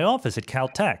my office at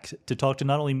Caltech to talk to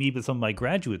not only me, but some of my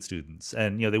graduate students.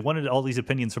 And, they wanted all these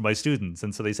opinions from my students.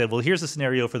 And so they said, well, here's a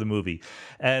scenario for the movie.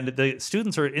 And the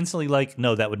students are instantly like,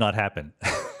 no, that would not happen.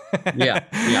 Yeah.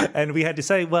 And we had to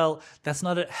say, well, that's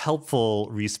not a helpful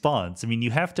response. I mean,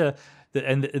 you have to,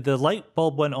 and the light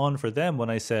bulb went on for them when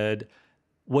I said,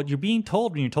 what you're being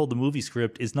told when you're told the movie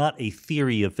script is not a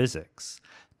theory of physics.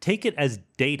 Take it as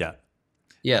data.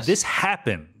 Yes. This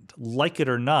happened, like it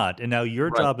or not. And now your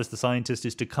job as the scientist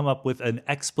is to come up with an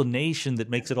explanation that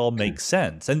makes it all make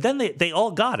sense. And then they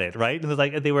all got it, right?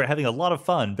 And they were having a lot of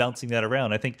fun bouncing that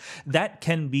around. I think that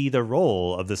can be the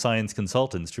role of the science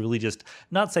consultants, to really just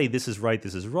not say this is right,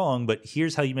 this is wrong, but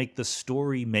here's how you make the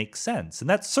story make sense. And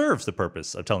that serves the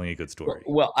purpose of telling a good story.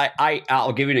 Well,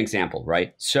 I'll give you an example,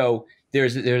 right? So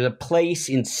there's a place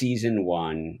in season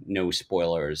 1, no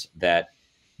spoilers, that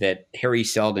Harry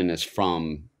Seldon is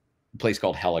from, a place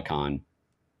called Helicon,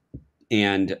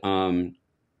 and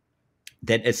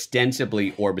that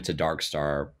ostensibly orbits a dark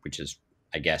star, which is,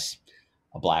 I guess,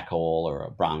 a black hole or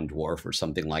a brown dwarf or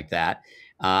something like that,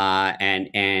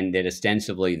 and that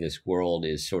ostensibly this world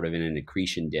is sort of in an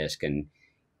accretion disk, and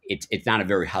it's not a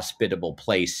very hospitable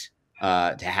place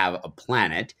to have a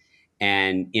planet.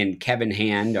 And Kevin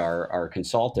Hand, our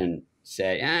consultant,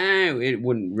 said it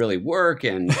wouldn't really work,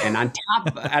 and on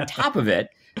top of it.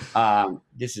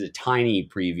 This is a tiny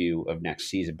preview of next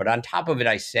season, but on top of it,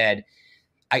 I said,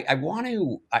 I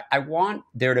want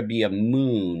there to be a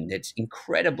moon that's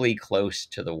incredibly close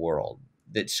to the world,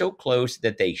 that's so close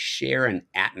that they share an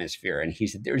atmosphere. And he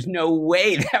said, there's no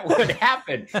way that would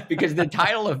happen because the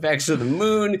tidal effects of the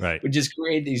moon would just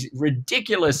create these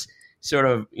ridiculous sort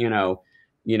of,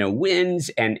 winds.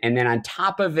 And then on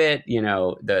top of it,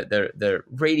 the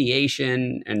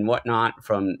radiation and whatnot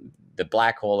from the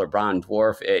black hole or brown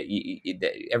dwarf,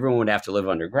 everyone would have to live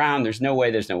underground. There's no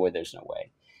way.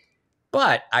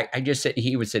 But I just said,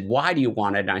 he would say, why do you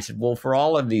want it? And I said, well, for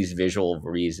all of these visual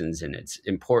reasons, and it's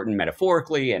important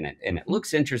metaphorically, and it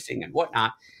looks interesting and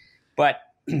whatnot. But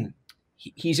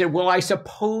he said, well, I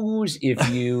suppose if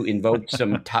you invoke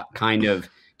some kind of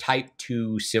type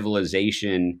 2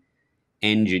 civilization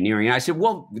engineering. And I said,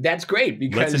 well, that's great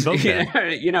because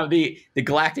the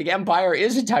Galactic Empire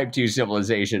is a type 2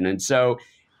 civilization. And so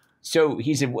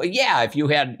he said, well, yeah, if you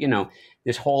had,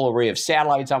 this whole array of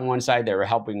satellites on one side, they were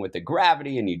helping with the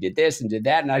gravity, and you did this and did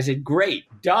that. And I said, great,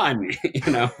 done.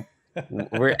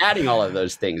 We're adding all of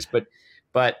those things, but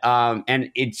and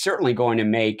it's certainly going to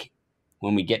make,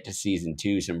 when we get to season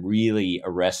 2, some really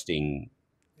arresting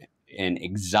and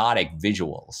exotic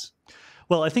visuals.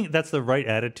 Well, I think that's the right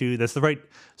attitude. That's the right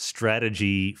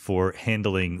strategy for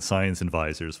handling science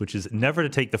advisors, which is never to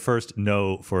take the first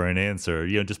no for an answer.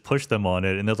 Just push them on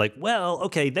it. And they're like, well,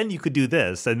 okay, then you could do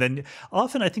this. And then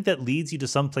often I think that leads you to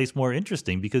someplace more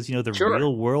interesting because, the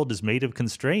real world is made of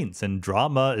constraints, and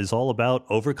drama is all about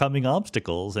overcoming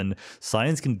obstacles. And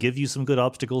science can give you some good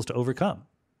obstacles to overcome.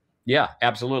 Yeah,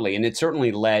 absolutely. And it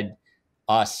certainly led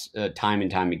us time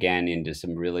and time again into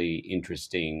some really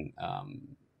interesting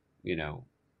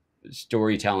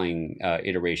storytelling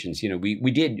iterations.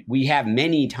 We have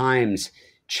many times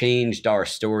changed our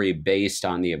story based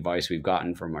on the advice we've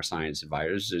gotten from our science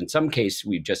advisors. In some cases,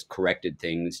 we've just corrected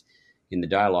things in the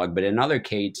dialogue, but in other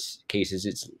cases,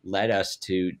 it's led us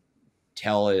to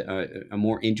tell a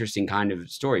more interesting kind of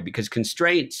story, because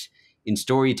constraints in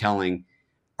storytelling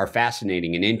are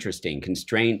fascinating and interesting.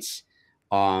 Constraints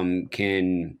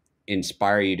can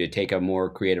inspire you to take a more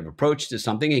creative approach to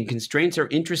something, and constraints are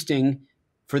interesting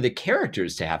for the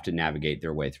characters to have to navigate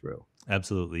their way through.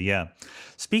 Absolutely, yeah.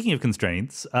 Speaking of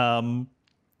constraints, along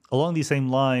these same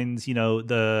lines,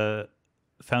 the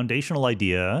foundational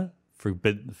idea,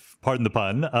 pardon the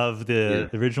pun, of the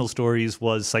original stories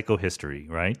was psychohistory,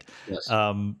 right? Yes.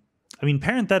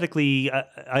 Parenthetically,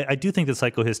 I do think that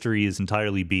psychohistory is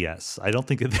entirely BS. I don't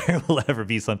think that there will ever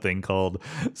be something called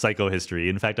psychohistory.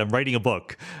 In fact, I'm writing a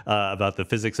book about the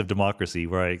physics of democracy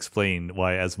where I explain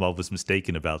why Asimov was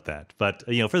mistaken about that. But,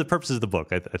 for the purposes of the book,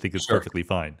 I think it's perfectly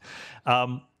fine.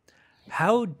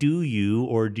 How do you,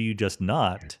 or do you just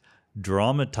not,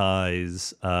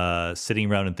 dramatize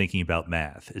sitting around and thinking about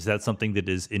math? Is that something that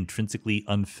is intrinsically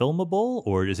unfilmable,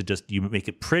 or is it just you make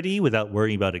it pretty without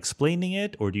worrying about explaining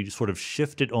it, or do you just sort of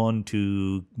shift it on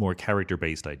to more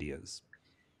character-based ideas?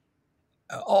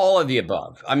 All of the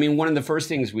above. One of the first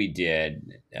things we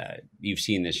did, you've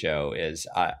seen the show, is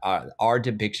our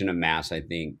depiction of math.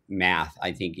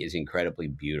 I think is incredibly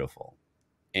beautiful,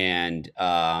 and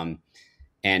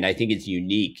I think it's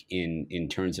unique in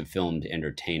terms of filmed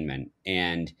entertainment.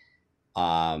 And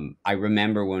I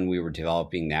remember when we were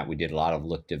developing that, we did a lot of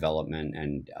look development,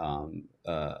 and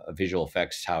a visual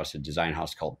effects house, a design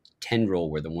house called Tendril,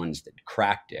 were the ones that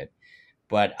cracked it.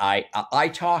 But I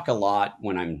talk a lot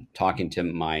when I'm talking to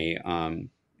my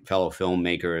fellow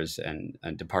filmmakers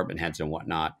and department heads and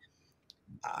whatnot.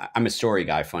 I'm a story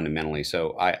guy fundamentally,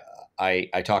 so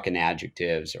I talk in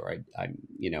adjectives, or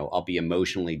I'll be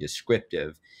emotionally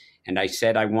descriptive. And I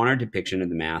said I want our depiction of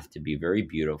the math to be very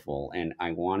beautiful, and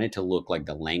I want it to look like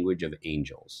the language of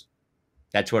angels.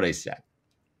 That's what I said.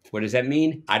 What does that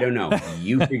mean? I don't know.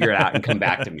 You figure it out and come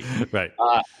back to me. Right.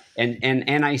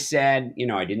 And I said,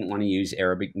 I didn't want to use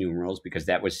Arabic numerals because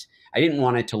I didn't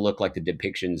want it to look like the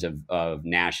depictions of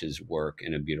Nash's work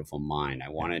in A Beautiful Mind. I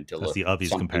wanted to look the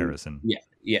obvious comparison.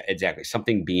 Yeah, exactly.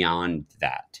 Something beyond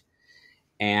that.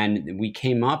 And we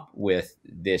came up with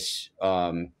this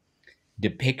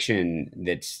depiction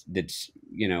that's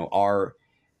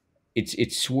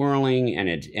it's swirling, and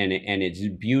it's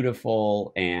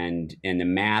beautiful, and the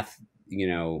math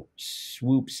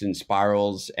swoops and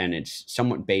spirals, and it's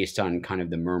somewhat based on kind of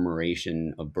the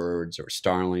murmuration of birds or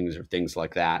starlings or things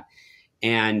like that,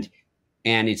 and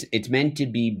it's meant to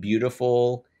be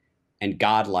beautiful and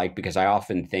godlike, because I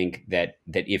often think that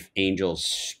if angels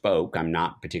spoke, I'm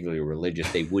not particularly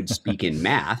religious, they would speak in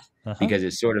math, because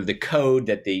it's sort of the code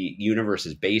that the universe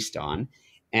is based on.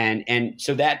 And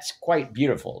so that's quite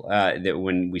beautiful, that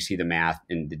when we see the math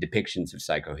and the depictions of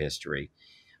psychohistory.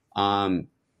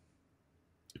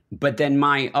 But then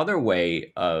my other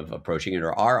way of approaching it,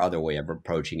 or our other way of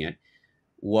approaching it,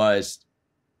 was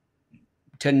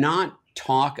to not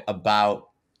talk about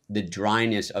the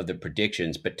dryness of the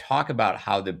predictions, but talk about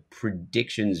how the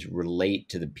predictions relate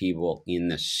to the people in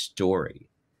the story.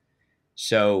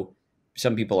 So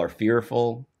some people are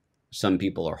fearful, some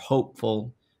people are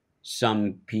hopeful,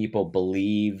 some people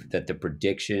believe that the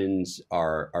predictions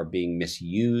are being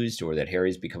misused, or that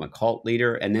Harry's become a cult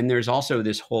leader. And then there's also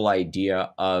this whole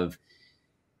idea of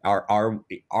are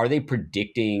they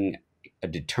predicting a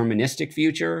deterministic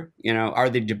future? Are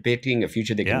they depicting a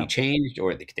future that can be changed,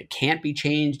 or that can't be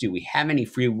changed? Do we have any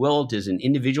free will? Does an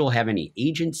individual have any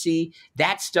agency?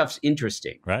 That stuff's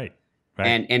interesting. Right.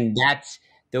 And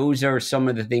those are some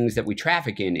of the things that we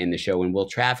traffic in the show, and we'll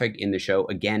traffic in the show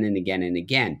again and again and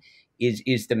again.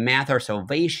 Is the math our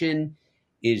salvation?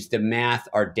 Is the math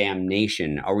our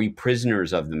damnation? Are we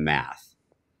prisoners of the math?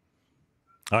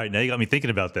 All right, now you got me thinking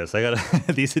about this. I got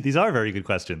these are very good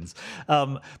questions,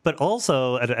 but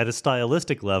also at a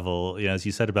stylistic level, as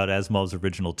you said about Asimov's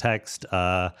original text,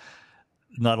 not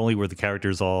only were the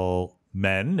characters all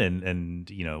men,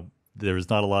 and there was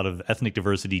not a lot of ethnic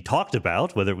diversity talked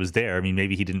about, whether it was there. I mean,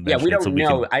 maybe he didn't mention it, so we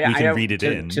can read it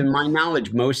in. To my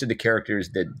knowledge, most of the characters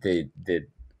that the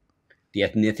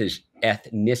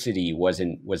ethnicity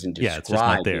wasn't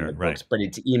described in the books, but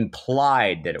it's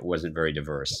implied that it wasn't very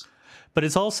diverse. But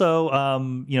it's also,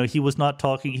 he was not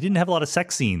talking. He didn't have a lot of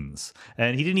sex scenes,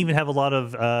 and he didn't even have a lot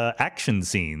of action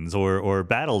scenes or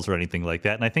battles or anything like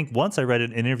that. And I think once I read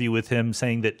an interview with him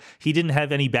saying that he didn't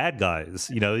have any bad guys.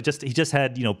 He just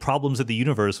had problems that the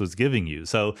universe was giving you.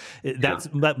 So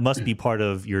that must be part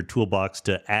of your toolbox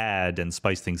to add and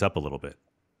spice things up a little bit.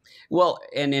 Well,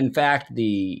 and in fact,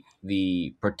 the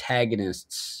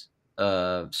protagonists,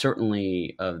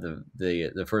 certainly of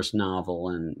the first novel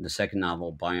and the second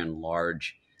novel, by and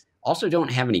large, also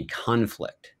don't have any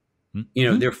conflict.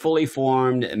 Mm-hmm. They're fully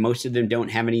formed. Most of them don't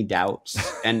have any doubts.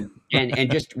 And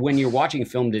just when you're watching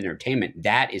filmed entertainment,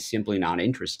 that is simply not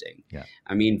interesting. Yeah.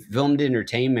 I mean, filmed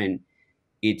entertainment,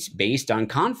 it's based on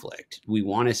conflict. We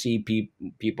want to see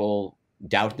people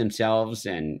doubt themselves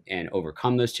and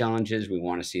overcome those challenges. We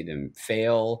want to see them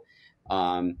fail.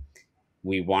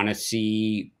 We want to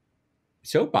see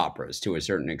soap operas to a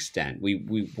certain extent.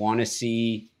 We want to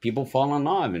see people fall in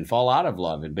love and fall out of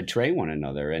love and betray one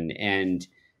another. And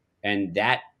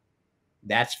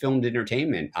that's filmed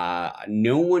entertainment.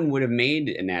 No one would have made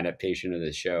an adaptation of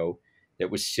the show that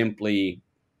was simply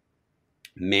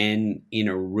men in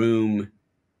a room,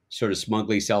 sort of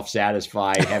smugly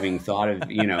self-satisfied, having thought of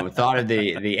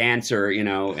the answer,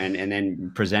 and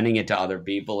then presenting it to other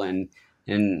people and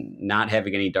not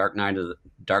having any dark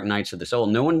nights of the soul.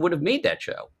 No one would have made that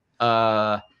show.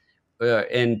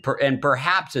 And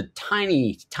perhaps a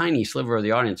tiny sliver of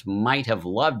the audience might have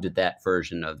loved that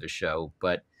version of the show,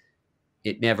 but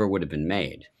it never would have been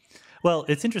made. Well,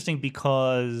 it's interesting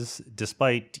because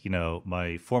despite,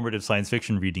 my formative science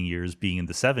fiction reading years being in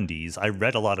the 70s, I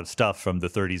read a lot of stuff from the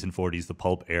 30s and 40s, the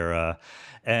pulp era.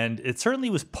 And it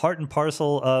certainly was part and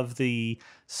parcel of the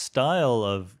style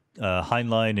of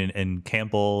Heinlein and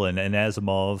Campbell and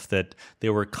Asimov, that they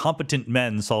were competent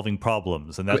men solving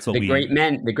problems, and that's what the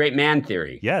great man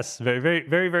theory. Yes, very, very,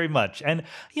 very, very much. And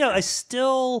I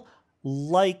still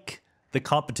like the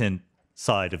competent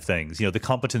side of things. The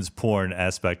competence porn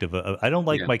aspect of I don't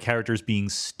like my characters being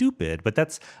stupid,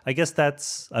 but I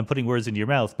guess I'm putting words into your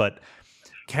mouth, but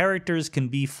characters can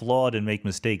be flawed and make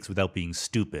mistakes without being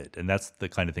stupid, and that's the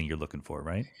kind of thing you're looking for,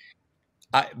 right?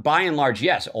 By and large,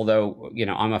 yes. Although,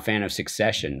 I'm a fan of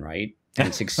Succession, right?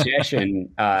 And Succession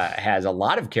has a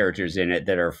lot of characters in it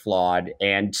that are flawed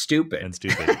and stupid.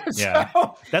 Yeah.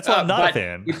 That's why I'm not a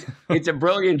fan. It's a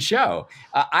brilliant show.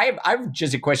 I've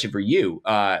just a question for you.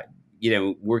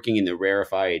 Working in the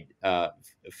rarefied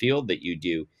field that you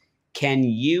do, can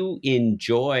you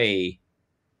enjoy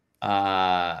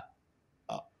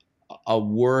a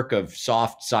work of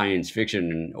soft science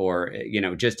fiction, or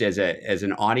just as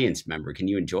an audience member, can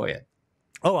you enjoy it?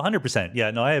 Oh, 100%. Yeah,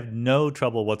 no, I have no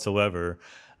trouble whatsoever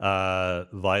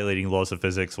violating laws of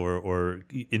physics or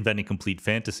inventing complete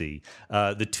fantasy.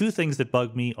 The two things that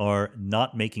bug me are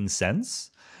not making sense.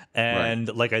 And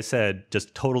like I said,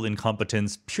 just total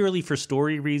incompetence purely for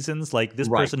story reasons. Like, this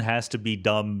person has to be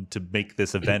dumb to make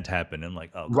this event happen. And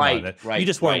like, oh, come on. You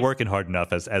just weren't working hard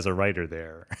enough as a writer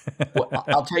there. Well,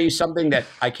 I'll tell you something that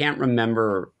I can't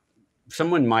remember.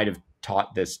 Someone might have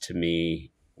taught this to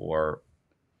me, or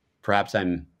perhaps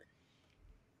I'm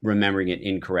remembering it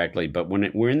incorrectly. But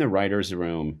when we're in the writer's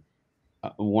room,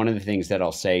 one of the things that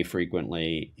I'll say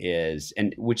frequently is,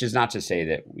 and which is not to say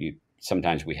that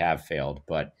sometimes we have failed,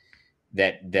 but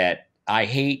that I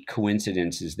hate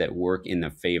coincidences that work in the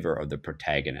favor of the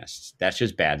protagonists. That's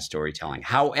just bad storytelling.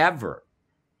 However,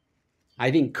 I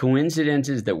think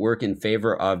coincidences that work in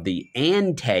favor of the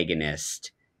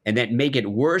antagonist and that make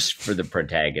it worse for the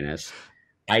protagonist,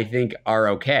 I think are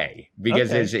okay.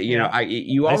 Because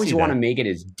you always want to make it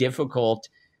as difficult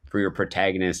for your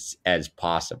protagonists as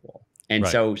possible. And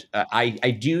so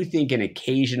I do think an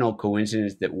occasional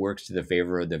coincidence that works to the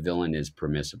favor of the villain is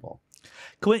permissible.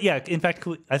 Yeah, in fact,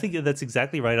 I think that's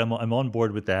exactly right. I'm on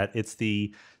board with that. It's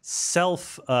the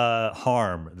self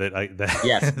harm that I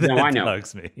know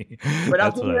bugs me. But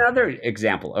I'll give you another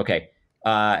example. Okay,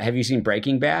 have you seen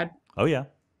Breaking Bad? Oh yeah.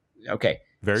 Okay,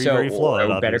 very flawed.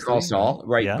 Or Better Call Saul,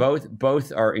 right? Yeah.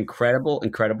 Both are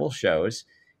incredible shows,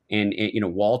 and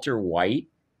Walter White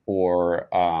or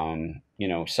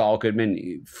Saul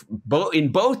Goodman,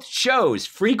 in both shows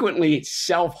frequently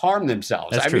self-harm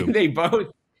themselves. That's true. Mean, they both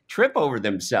trip over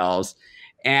themselves,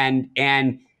 and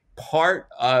part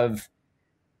of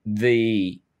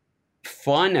the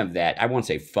fun of that, I won't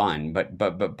say fun,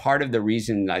 but part of the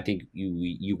reason I think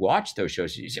you watch those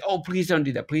shows, you say, oh, please don't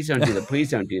do that, please don't do that,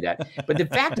 please don't do that. But the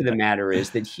fact of the matter is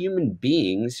that human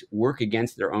beings work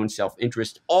against their own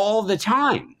self-interest all the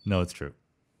time. No, it's true.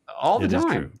 All the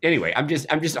time. Anyway, I'm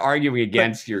just arguing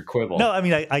against your quibble. No, I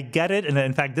mean, I get it. And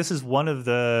in fact, this is one of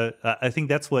the, I think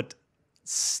that's what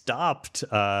stopped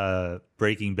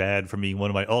Breaking Bad from being one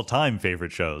of my all-time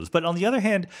favorite shows. But on the other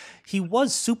hand, he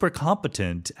was super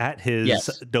competent at his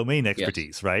domain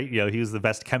expertise, right? He was the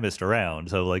best chemist around.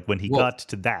 So like when he got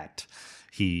to that,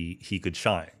 he could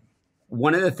shine.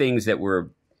 One of the things that we're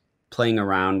playing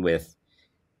around with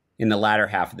in the latter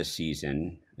half of the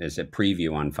season is a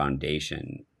preview on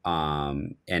Foundation.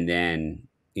 And then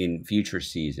in future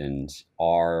seasons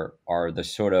are the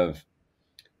sort of,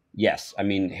 yes, I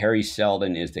mean, Harry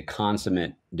Seldon is the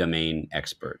consummate domain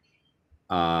expert.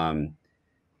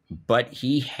 But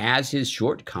he has his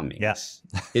shortcomings,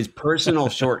 his personal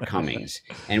shortcomings.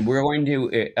 And we're going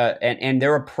to, and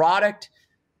they're a product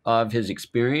of his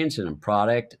experience and a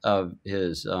product of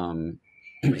his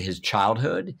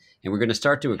childhood. And we're going to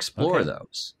start to explore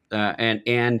those.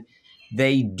 And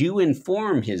they do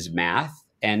inform his math,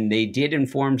 and they did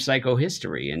inform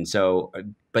psychohistory. And so,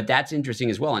 but that's interesting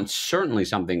as well. And certainly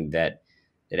something that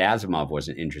Asimov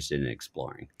wasn't interested in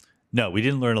exploring. No, we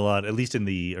didn't learn a lot, at least in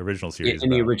the original series. In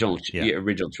the original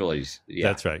trilogies. Yeah.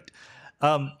 That's right.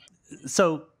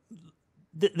 So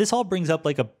this all brings up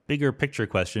like a bigger picture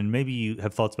question. Maybe you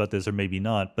have thoughts about this or maybe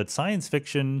not, but science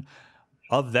fiction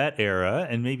of that era,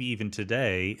 and maybe even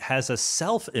today, has a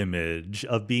self-image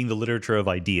of being the literature of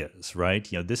ideas, right?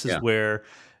 This is where,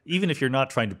 even if you're not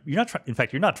trying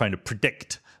to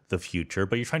predict the future,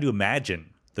 but you're trying to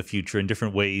imagine the future in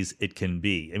different ways it can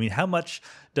be. I mean, how much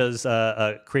does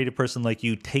a creative person like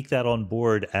you take that on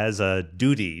board as a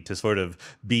duty to sort of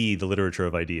be the literature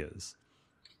of ideas?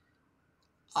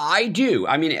 I do.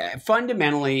 I mean,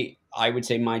 fundamentally, I would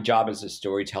say my job as a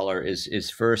storyteller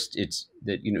is first, it's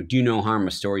that, do no harm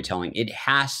with storytelling. It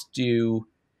has to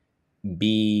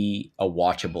be a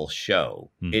watchable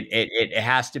show. It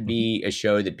has to be a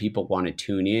show that people want to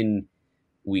tune in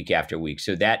week after week.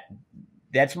 So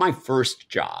that's my first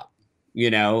job,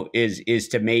 is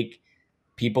to make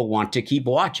people want to keep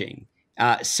watching.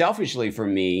 Selfishly for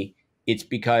me, it's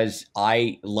because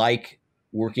I like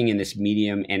working in this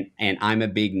medium, and I'm a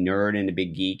big nerd and a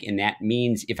big geek. And that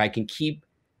means if I can keep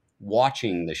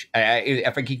watching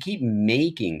if I can keep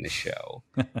making the show,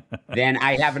 then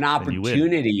I have an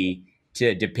opportunity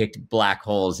to depict black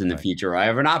holes in the future. I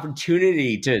have an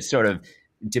opportunity to sort of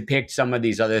depict some of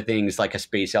these other things, like a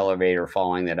space elevator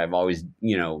falling, that I've always,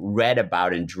 read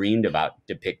about and dreamed about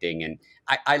depicting. And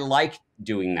I like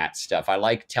doing that stuff. I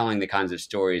like telling the kinds of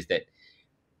stories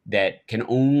that can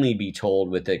only be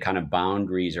told with the kind of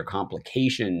boundaries or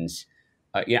complications.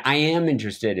 I am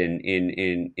interested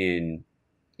in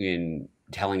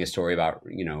telling a story about,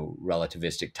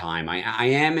 relativistic time. I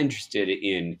am interested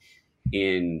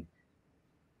in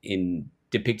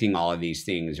depicting all of these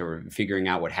things, or figuring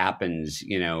out what happens,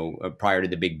 prior to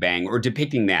the Big Bang, or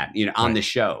depicting that, on the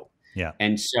show. Yeah.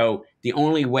 And so the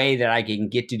only way that I can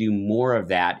get to do more of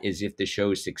that is if the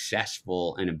show is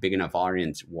successful and a big enough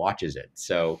audience watches it.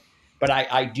 So, but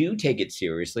I do take it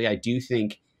seriously. I do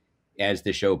think as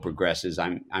the show progresses,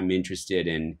 I'm interested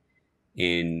in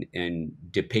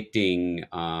depicting,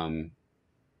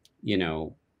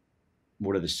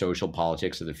 what are the social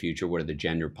politics of the future? What are the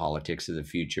gender politics of the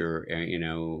future?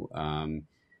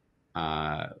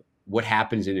 What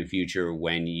happens in the future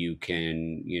when you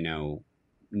can,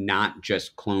 not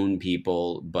just clone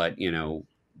people, but,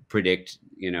 predict,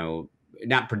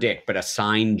 not predict, but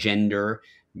assign gender.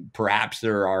 Perhaps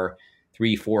there are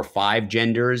 3, 4, 5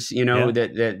 genders,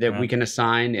 that we can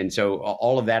assign. And so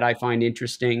all of that I find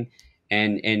interesting.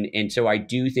 And so I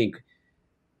do think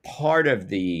part of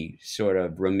the sort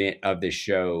of remit of the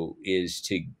show is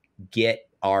to get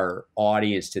our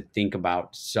audience to think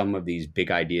about some of these big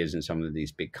ideas and some of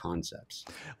these big concepts.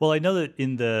 Well, I know that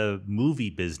in the movie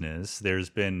business,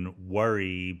 there's been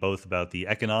worry both about the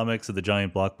economics of the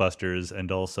giant blockbusters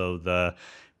and also the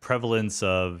prevalence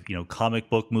of, comic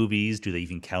book movies. Do they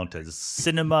even count as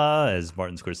cinema, as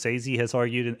Martin Scorsese has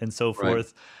argued, and so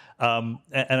forth?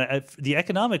 The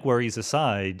economic worries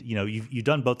aside, you've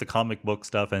done both the comic book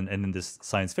stuff and this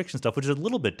science fiction stuff, which is a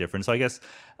little bit different. So I guess,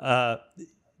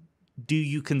 do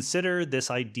you consider this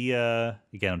idea,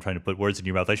 again, I'm trying to put words in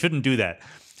your mouth, I shouldn't do that.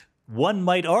 One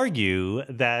might argue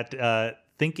that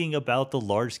thinking about the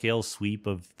large-scale sweep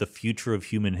of the future of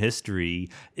human history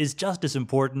is just as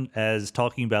important as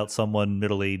talking about someone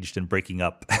middle-aged and breaking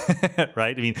up,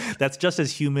 right? I mean, that's just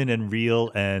as human and real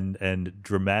and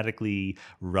dramatically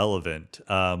relevant.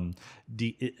 Are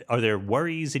there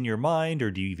worries in your mind, or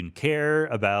do you even care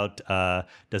about,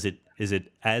 is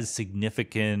it as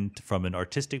significant from an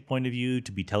artistic point of view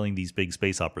to be telling these big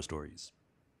space opera stories?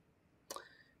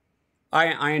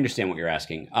 I understand what you're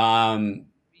asking.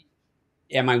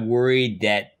 Am I worried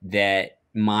that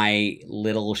our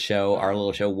little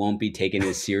show won't be taken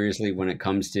as seriously when it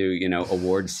comes to,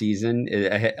 awards season?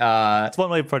 That's one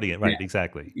way of putting it, right? Yeah.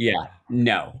 Exactly. Yeah.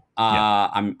 No.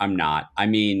 I'm not. I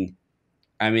mean,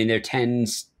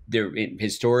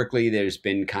 historically there's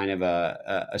been kind of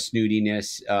a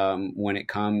snootiness when it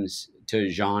comes to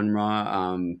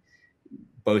genre,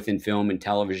 both in film and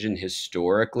television.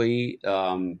 Historically,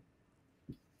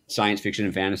 science fiction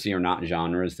and fantasy are not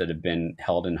genres that have been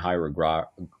held in high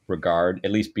regard, at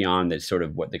least beyond the sort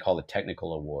of what they call the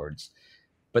technical awards.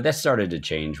 But that started to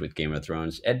change with Game of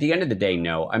Thrones. At the end of the day,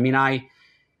 no. I mean, I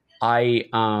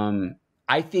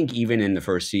think even in the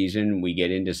first season, we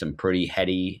get into some pretty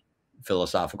heady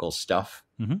philosophical stuff.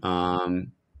 Mm-hmm.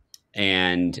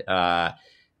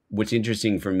 What's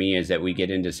interesting for me is that we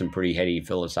get into some pretty heady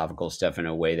philosophical stuff in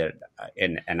a way that,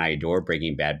 and I adore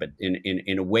Breaking Bad, but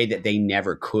in a way that they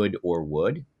never could or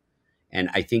would. And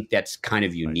I think that's kind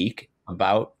of unique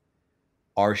about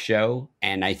our show.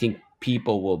 And I think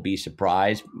people will be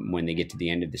surprised when they get to the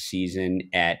end of the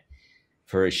season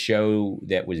for a show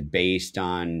that was based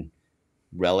on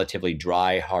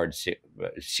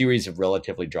series of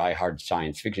relatively dry, hard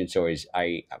science fiction stories.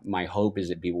 My hope is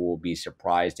that people will be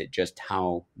surprised at just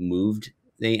how moved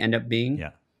they end up being. Yeah,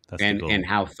 and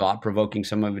how thought provoking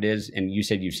some of it is. And you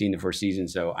said you've seen the first season,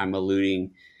 so I'm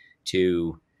alluding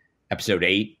to episode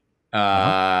 8,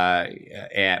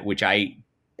 which I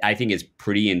think is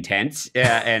pretty intense,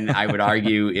 and I would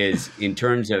argue is, in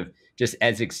terms of just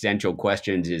existential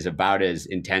questions, is about as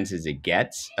intense as it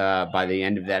gets by the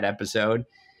end of that episode.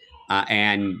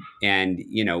 And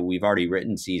we've already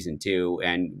written season 2,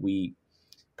 and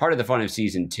part of the fun of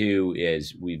season 2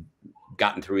 is we've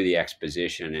gotten through the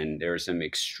exposition, and there are some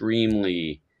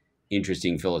extremely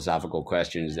interesting philosophical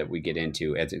questions that we get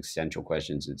into, existential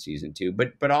questions in season 2.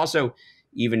 But also,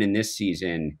 even in this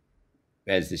season,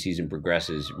 as the season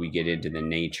progresses, we get into the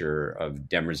nature of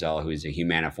Demerzel, who is a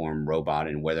humaniform robot,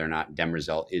 and whether or not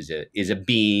Demerzel is a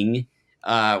being,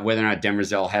 whether or not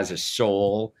Demerzel has a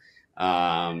soul,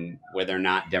 whether or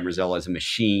not Demerzel is a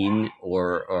machine,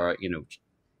 or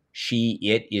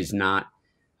it is not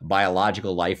a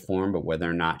biological life form, but whether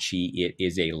or not it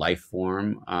is a life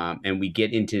form. And we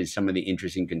get into some of the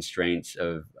interesting constraints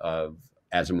of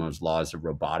Asimov's laws of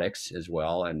robotics as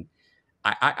well. And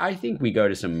I think we go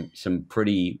to some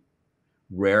pretty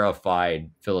rarefied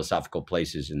philosophical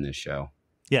places in this show.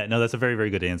 Yeah, no, that's a very,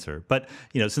 very good answer. But,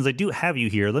 since I do have you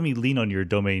here, let me lean on your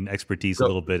domain expertise a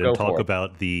little bit and talk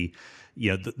about the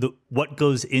what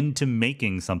goes into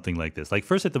making something like this. Like,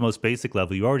 first, at the most basic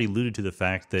level, you already alluded to the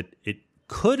fact that it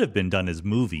could have been done as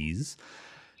movies.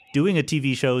 Doing a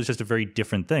TV show is just a very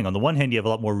different thing. On the one hand, you have a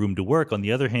lot more room to work. On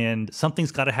the other hand,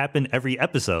 something's got to happen every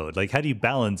episode. Like, how do you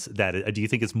balance that? Do you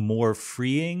think it's more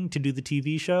freeing to do the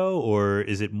TV show, or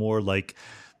is it more like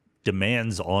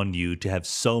demands on you to have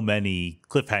so many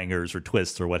cliffhangers or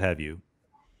twists or what have you?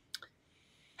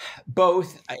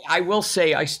 Both. I will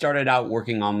say I started out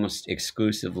working almost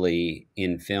exclusively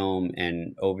in film,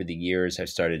 and over the years, I've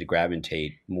started to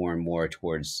gravitate more and more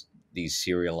towards these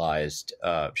serialized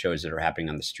shows that are happening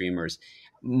on the streamers.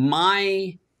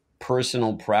 My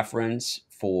personal preference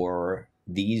for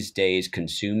these days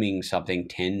consuming something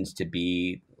tends to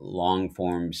be long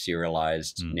form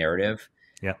serialized narrative.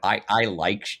 Yeah. I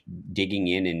like digging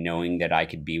in and knowing that I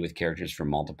could be with characters for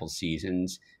multiple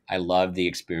seasons. I love the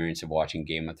experience of watching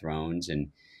Game of Thrones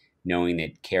and knowing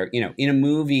that in a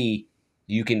movie,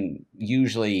 you can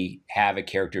usually have a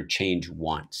character change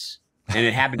once. And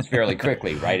it happens fairly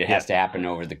quickly, right? It has to happen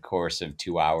over the course of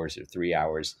 2 hours or 3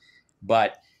 hours.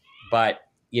 But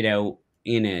in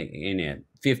a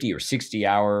 50 or 60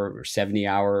 hour or 70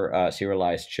 hour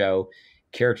serialized show,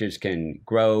 characters can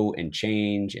grow and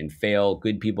change and fail.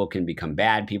 Good people can become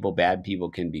bad people. Bad people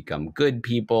can become good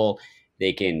people.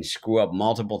 They can screw up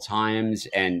multiple times.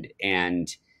 And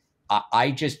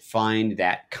I just find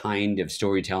that kind of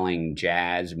storytelling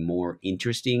jazz more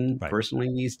interesting personally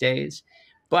these days.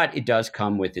 But it does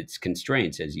come with its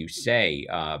constraints, as you say.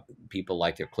 People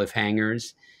like their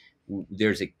cliffhangers.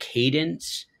 There's a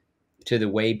cadence to the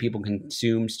way people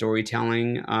consume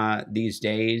storytelling these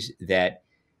days that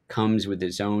comes with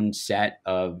its own set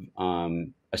of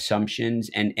assumptions.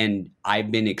 And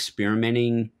I've been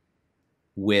experimenting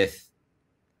with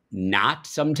not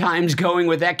sometimes going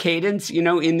with that cadence,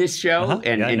 in this show.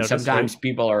 And sometimes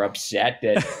people are upset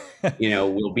that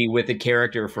we'll be with a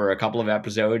character for a couple of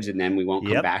episodes and then we won't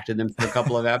come back to them for a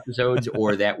couple of episodes,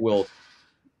 or that we'll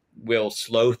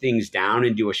slow things down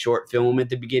and do a short film at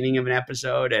the beginning of an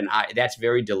episode. And that's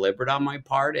very deliberate on my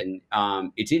part. And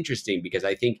it's interesting because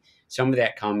I think some of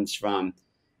that comes from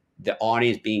the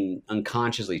audience being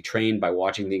unconsciously trained by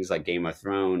watching things like Game of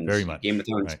Thrones. Very much. Game of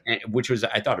Thrones, which was,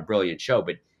 I thought, a brilliant show,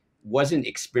 but wasn't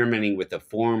experimenting with the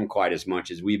form quite as much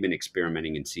as we've been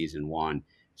experimenting in season 1.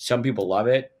 Some people love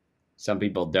it. Some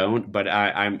people don't, but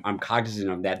I'm cognizant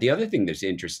of that. The other thing that's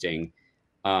interesting,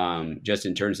 just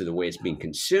in terms of the way it's being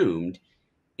consumed,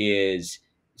 is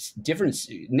different.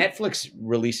 Netflix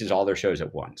releases all their shows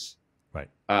at once. Right.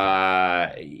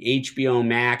 HBO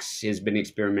Max has been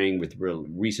experimenting with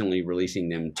recently releasing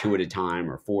them 2 at a time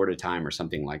or 4 at a time or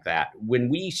something like that. When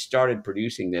we started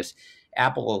producing this,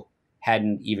 Apple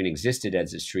hadn't even existed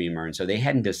as a streamer, and so they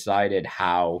hadn't decided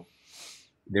how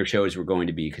their shows were going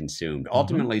to be consumed.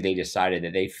 Ultimately, they decided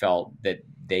that they felt that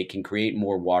they can create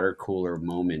more water cooler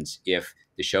moments if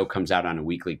the show comes out on a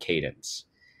weekly cadence.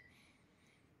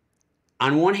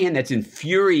 On one hand, that's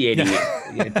infuriating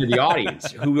to the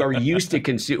audience who are used to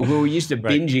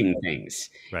binging things.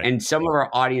 Right. And some of our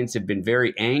audience have been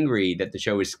very angry that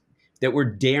that we're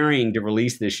daring to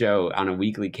release the show on a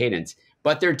weekly cadence,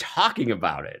 but they're talking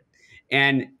about it.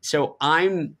 And so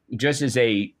I'm, just as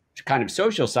a kind of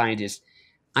social scientist,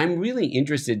 I'm really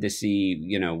interested to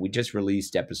see, we just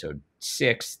released episode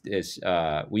 6 this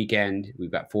weekend.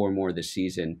 We've got 4 more this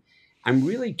season. I'm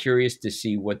really curious to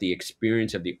see what the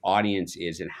experience of the audience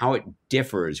is and how it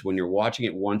differs when you're watching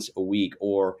it once a week,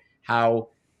 or how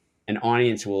an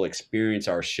audience will experience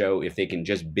our show if they can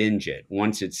just binge it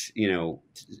once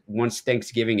once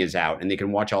Thanksgiving is out and they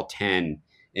can watch all 10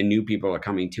 and new people are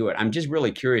coming to it. I'm just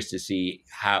really curious to see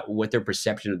what their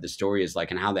perception of the story is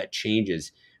like and how that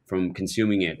changes from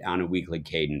consuming it on a weekly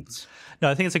cadence. No,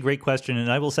 I think it's a great question.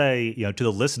 And I will say, to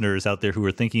the listeners out there who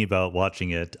are thinking about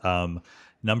watching it,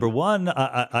 Number one,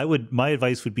 my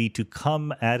advice would be to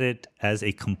come at it as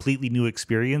a completely new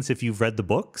experience. If you've read the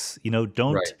books,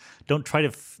 Right. don't try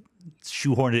to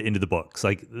shoehorn it into the books.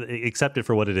 Like, accept it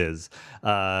for what it is,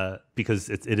 because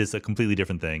it is a completely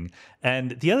different thing.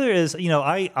 And the other is,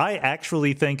 I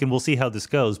actually think, and we'll see how this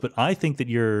goes, but I think that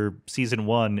your season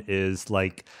 1 is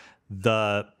like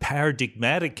the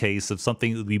paradigmatic case of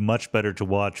something that would be much better to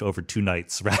watch over 2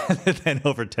 nights rather than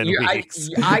over 10 weeks.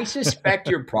 I suspect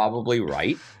you're probably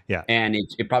right. Yeah. And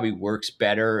it probably works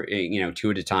better,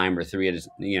 2 at a time or 3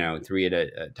 at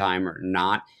a time or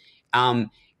not.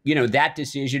 That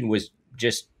decision was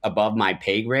just above my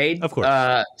pay grade. Of course.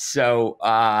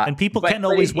 And people can't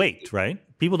always wait, right?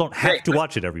 People don't have to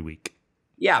watch it every week.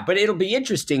 Yeah, but it'll be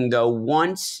interesting though.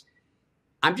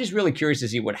 I'm just really curious to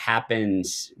see what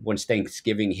happens once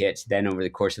Thanksgiving hits, then over the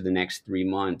course of the next 3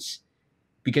 months,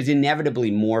 because inevitably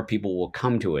more people will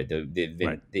come to it.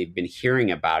 They've been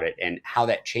hearing about it and how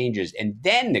that changes. And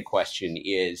then the question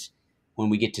is,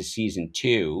 when we get to season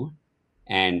 2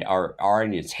 and our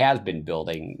audience has been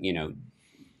building,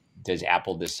 does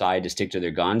Apple decide to stick to their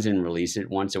guns and release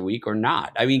it once a week or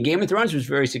not? I mean, Game of Thrones was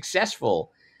very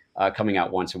successful coming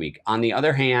out once a week. On the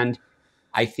other hand,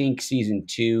 I think season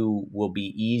 2 will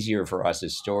be easier for us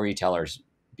as storytellers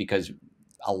because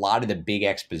a lot of the big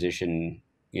exposition,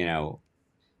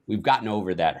 we've gotten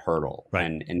over that hurdle, right.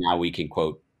 and now we can,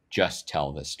 quote, just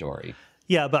tell the story.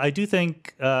 Yeah, but I do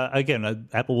think, again,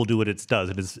 Apple will do what it does.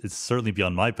 It's certainly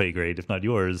beyond my pay grade, if not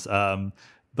yours.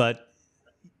 But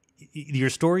your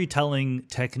storytelling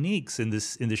techniques in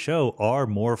the show are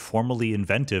more formally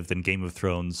inventive than Game of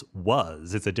Thrones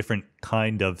was. It's a different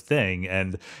kind of thing,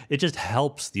 and it just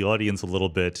helps the audience a little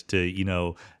bit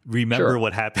to remember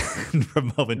what happened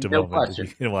from moment to moment. You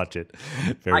can watch it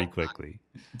very quickly.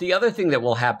 The other thing that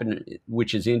will happen,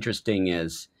 which is interesting,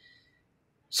 is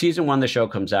season 1 the show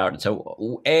comes out.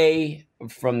 So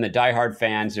from the diehard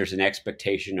fans, there's an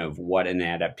expectation of what an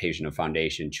adaptation of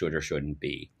Foundation should or shouldn't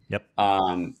be. Yep.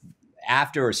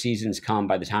 After seasons come,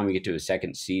 by the time we get to a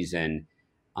second season,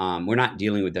 we're not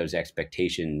dealing with those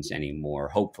expectations anymore.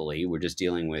 Hopefully, we're just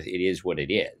dealing with it is what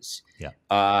it is. Yeah.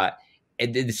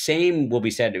 And the same will be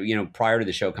said. Prior to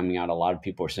the show coming out, a lot of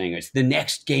people are saying it's the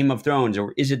next Game of Thrones,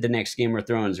 or is it the next Game of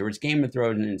Thrones, or it's Game of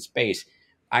Thrones in space.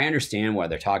 I understand why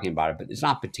they're talking about it, but it's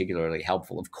not particularly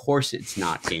helpful. Of course, it's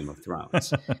not Game of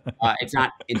Thrones. It's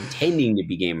not intending to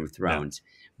be Game of Thrones. No.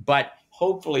 But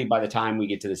hopefully by the time we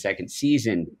get to the second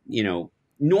season,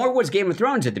 nor was Game of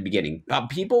Thrones at the beginning.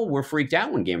 People were freaked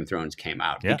out when Game of Thrones came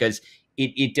out because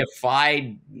it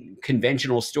defied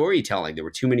conventional storytelling. There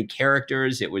were too many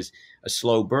characters. It was a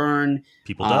slow burn.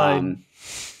 People died.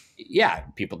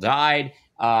 People died.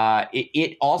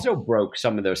 It also broke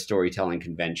some of those storytelling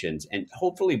conventions. And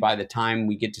hopefully by the time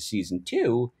we get to season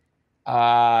 2,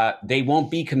 they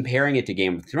won't be comparing it to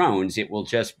Game of Thrones. It will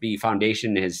just be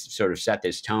Foundation has sort of set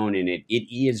this tone, and it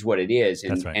is what it is.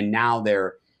 And, That's right. And now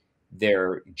they're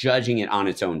judging it on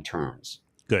its own terms.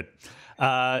 Good.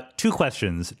 2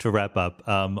 questions to wrap up.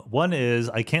 One is,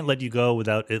 I can't let you go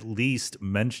without at least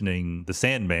mentioning the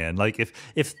Sandman. Like,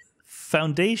 if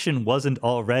Foundation wasn't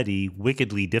already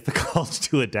wickedly difficult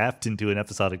to adapt into an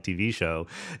episodic TV show,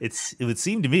 it would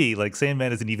seem to me like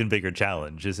Sandman is an even bigger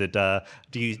challenge. Is it?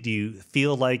 Do you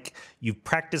feel like you've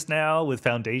practiced now with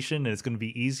Foundation and it's going to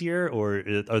be easier, or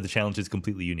are the challenges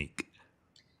completely unique?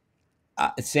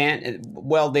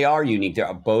 Well, they are unique.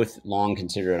 They're both long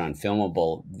considered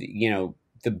unfilmable.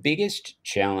 The biggest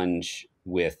challenge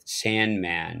with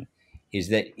Sandman is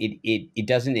that it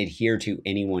doesn't adhere to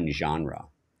any one genre.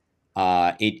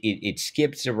 It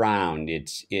skips around.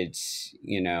 It's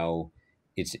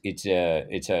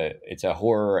a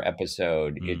horror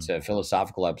episode. It's a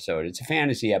philosophical episode. It's a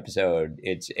fantasy episode.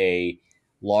 It's a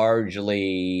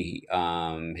largely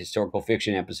historical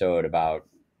fiction episode about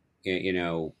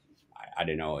I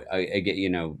don't know,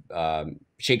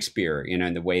 Shakespeare,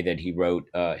 and the way that he wrote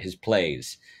his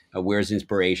plays, where his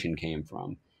inspiration came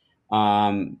from.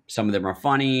 Some of them are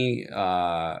funny.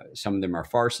 Some of them are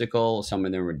farcical. Some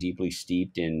of them are deeply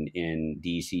steeped in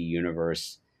DC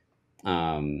universe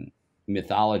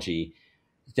mythology.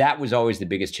 That was always the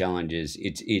biggest challenge.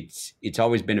 It's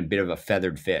always been a bit of a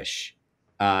feathered fish.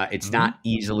 It's not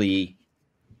easily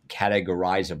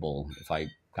categorizable, if I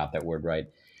got that word right.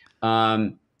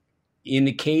 In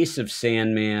the case of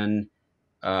Sandman,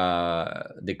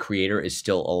 the creator is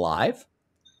still alive.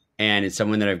 And it's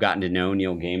someone that I've gotten to know,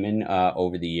 Neil Gaiman,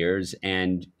 over the years.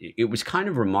 And it was kind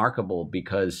of remarkable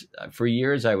because for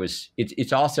years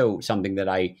it's also something that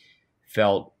I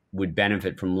felt would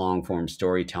benefit from long form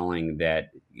storytelling,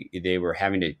 that they were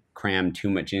having to cram too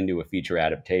much into a feature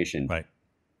adaptation. Right.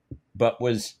 But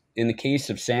was in the case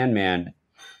of Sandman,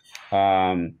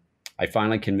 I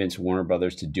finally convinced Warner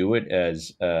Brothers to do it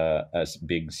as a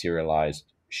big serialized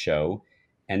show.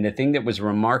 And the thing that was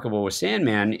remarkable with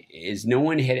Sandman is no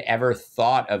one had ever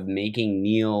thought of making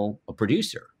Neil a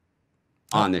producer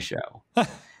on the show.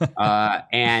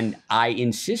 And I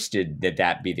insisted that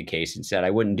that be the case and said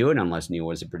I wouldn't do it unless Neil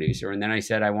was a producer. And then I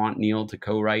said, I want Neil to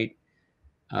co-write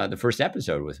the first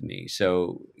episode with me.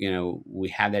 So, we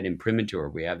have that imprimatur,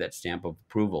 we have that stamp of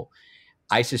approval.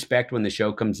 I suspect when the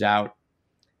show comes out,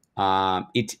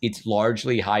 it's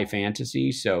largely high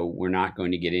fantasy. So we're not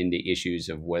going to get into issues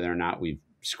of whether or not we've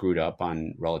screwed up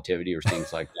on relativity or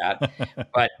things like that.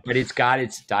 but it's got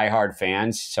its diehard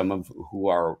fans, some of who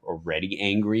are already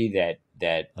angry that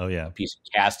a piece of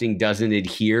casting doesn't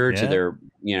adhere to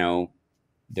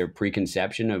their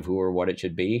preconception of who or what it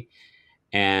should be.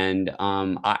 And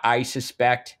I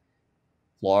suspect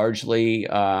largely,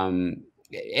 and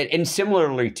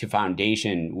similarly to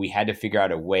Foundation, we had to figure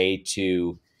out a way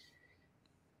to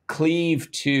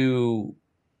cleave to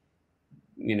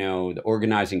the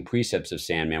organizing precepts of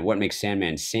Sandman, what makes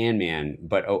Sandman Sandman,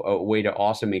 but a way to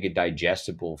also make it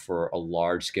digestible for a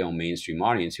large scale mainstream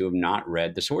audience who have not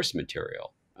read the source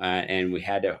material. And we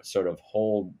had to sort of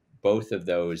hold both of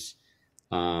those,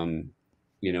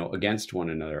 against one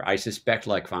another. I suspect,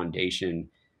 like Foundation,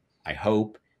 I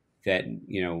hope that,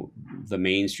 the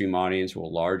mainstream audience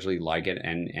will largely like it.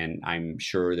 And I'm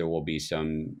sure there will be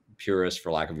some purists,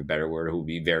 for lack of a better word, who will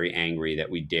be very angry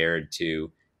that we dared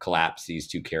to collapse these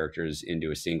two characters into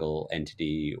a single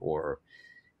entity, or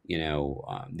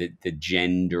the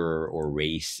gender or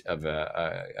race of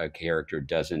a character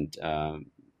doesn't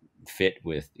fit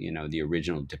with the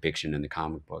original depiction in the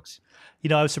comic books.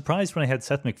 I was surprised when I had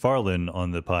Seth MacFarlane on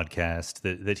the podcast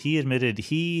that he admitted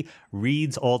he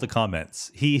reads all the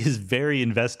comments. He is very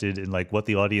invested in what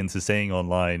the audience is saying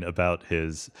online about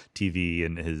his TV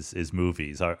and his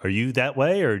movies. Are you that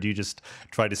way, or do you just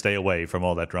try to stay away from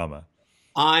all that drama?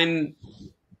 I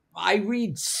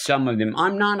read some of them.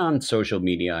 I'm not on social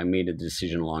media. I made a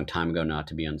decision a long time ago not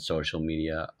to be on social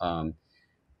media.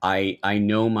 I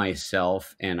know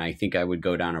myself, and I think I would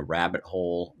go down a rabbit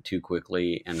hole too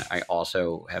quickly. And I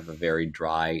also have a very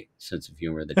dry sense of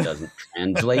humor that doesn't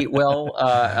translate well.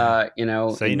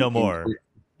 Say no more.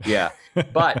 Yeah,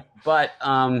 but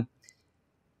I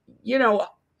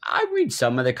read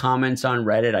some of the comments on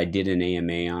Reddit. I did an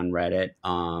AMA on Reddit.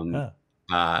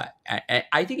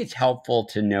 I think it's helpful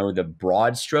to know the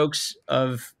broad strokes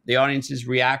of the audience's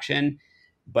reaction,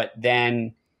 but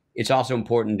then it's also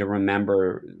important to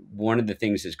remember one of the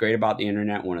things that's great about the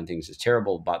internet, one of the things that's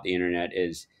terrible about the internet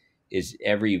is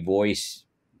every voice,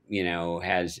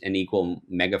 has an equal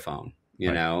megaphone,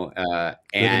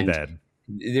 and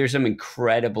there's some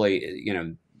incredibly,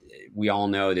 we all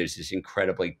know there's this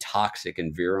incredibly toxic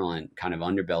and virulent kind of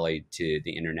underbelly to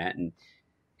the internet.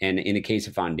 And in the case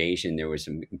of Foundation, there was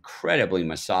some incredibly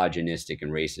misogynistic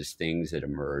and racist things that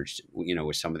emerged,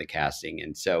 with some of the casting.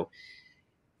 And so,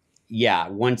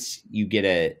 once you get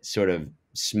a sort of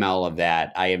smell of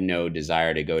that, I have no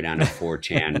desire to go down a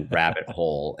 4chan rabbit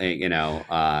hole,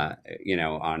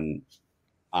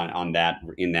 on that,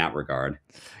 in that regard.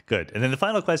 Good. And then the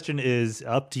final question is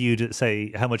up to you to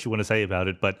say how much you want to say about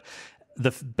it, but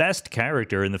the best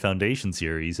character in the Foundation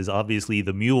series is obviously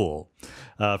the mule.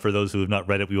 For those who have not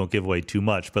read it, we won't give away too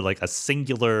much, but a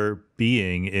singular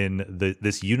being in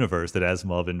this universe that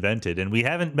Asimov invented. And we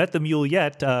haven't met the mule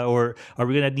yet, or are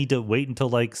we going to need to wait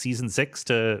until season 6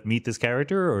 to meet this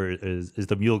character, or is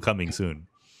the mule coming soon?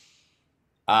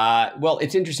 Well,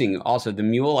 it's interesting. Also, the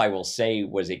mule, I will say,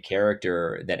 was a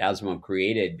character that Asimov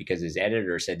created because his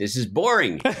editor said, "This is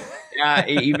boring.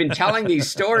 You've been telling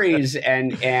these stories,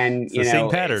 and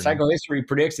psychohistory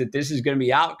predicts that this is going to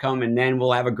be outcome, and then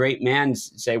we'll have a great man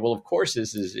say, well, of course,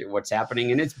 this is what's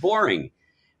happening, and it's boring."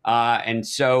 And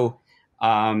so,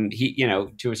 he,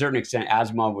 to a certain extent,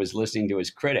 Asimov was listening to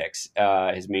his critics,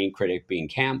 his main critic being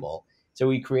Campbell. So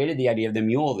he created the idea of the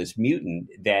mule, this mutant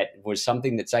that was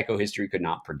something that psychohistory could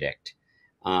not predict.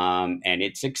 And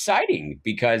it's exciting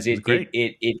because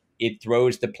it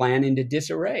throws the plan into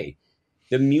disarray.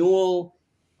 The mule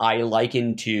I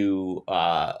liken to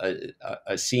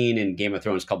a scene in Game of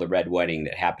Thrones called The Red Wedding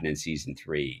that happened in season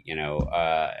 3.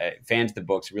 Fans of the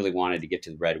books really wanted to get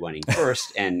to the Red Wedding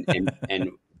first. and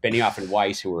Benioff and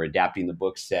Weiss, who were adapting the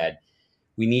book, said,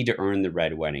 we need to earn the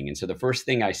Red Wedding. And so the first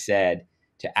thing I said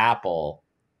to Apple,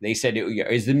 they said,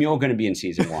 is the mule going to be in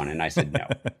season 1? And I said, no,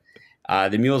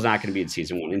 the mule's not going to be in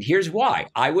season 1. And here's why.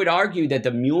 I would argue that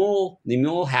the mule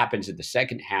happens in the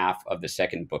second half of the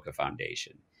second book of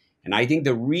Foundation. And I think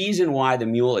the reason why the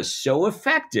mule is so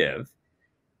effective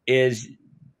is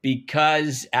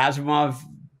because Asimov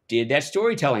did that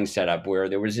storytelling setup where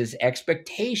there was this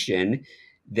expectation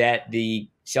that the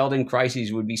Selden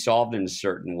crises would be solved in a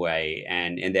certain way,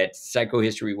 and that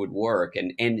psychohistory would work.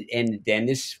 And then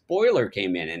this spoiler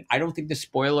came in, and I don't think the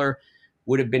spoiler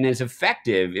would have been as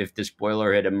effective if the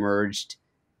spoiler had emerged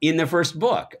in the first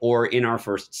book or in our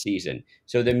first season.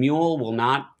 So the mule will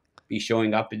not be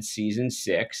showing up in season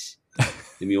 6.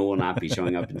 The mule will not be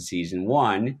showing up in season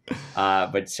 1,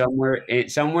 but somewhere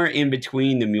in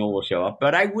between, the mule will show up.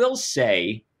 But I will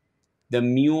say, the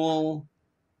mule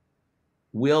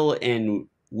will and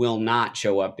will not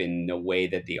show up in the way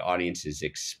that the audience is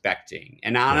expecting.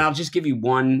 And I'll just give you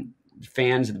one,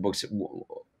 fans of the books,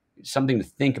 something to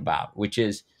think about, which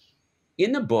is,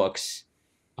 in the books,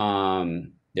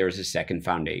 there's a second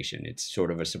foundation. It's sort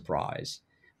of a surprise.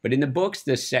 But in the books,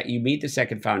 you meet the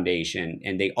second foundation,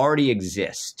 and they already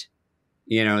exist.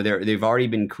 They've already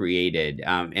been created,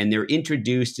 and they're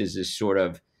introduced as this sort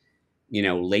of,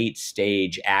 late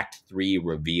stage Act 3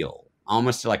 reveal,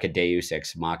 almost like a Deus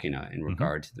Ex Machina in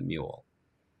regard to the mule.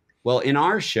 Well, in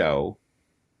our show,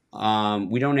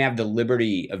 we don't have the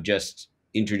liberty of just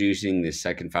introducing the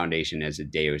second foundation as a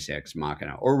Deus Ex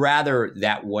Machina, or rather,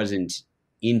 that wasn't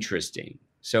interesting.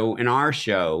 So in our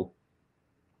show,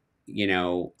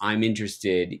 I'm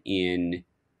interested in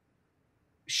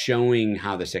showing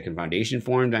how the second foundation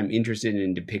formed. I'm interested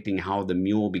in depicting how the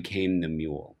mule became the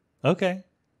mule. Okay.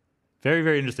 Very,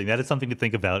 very interesting. That is something to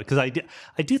think about, because I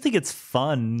do think it's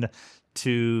fun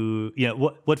to,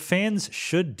 what fans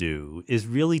should do is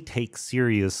really take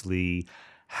seriously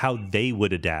how they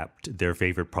would adapt their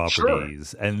favorite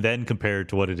properties and then compare it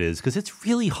to what it is, because it's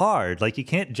really hard. Like, you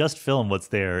can't just film what's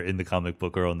there in the comic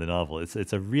book or in the novel. It's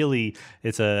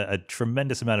a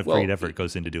tremendous amount of great effort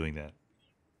goes into doing that.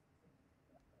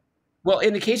 Well,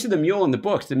 in the case of the mule in the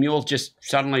books, the mule just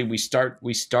suddenly we start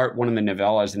one of the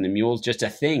novellas, and the mule's just a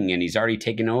thing, and he's already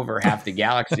taken over half the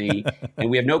galaxy, and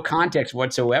we have no context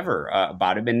whatsoever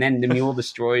about him. And then the mule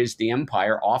destroys the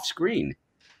Empire off screen.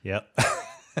 Yep.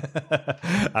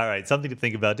 All right, something to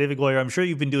think about. David Goyer, I'm sure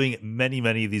you've been doing many,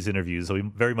 many of these interviews, so we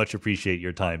very much appreciate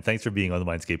your time. Thanks for being on the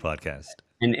Mindscape podcast.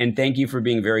 And thank you for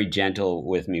being very gentle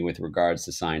with me with regards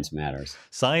to Science Matters.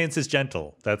 Science is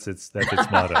gentle. That's its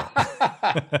motto.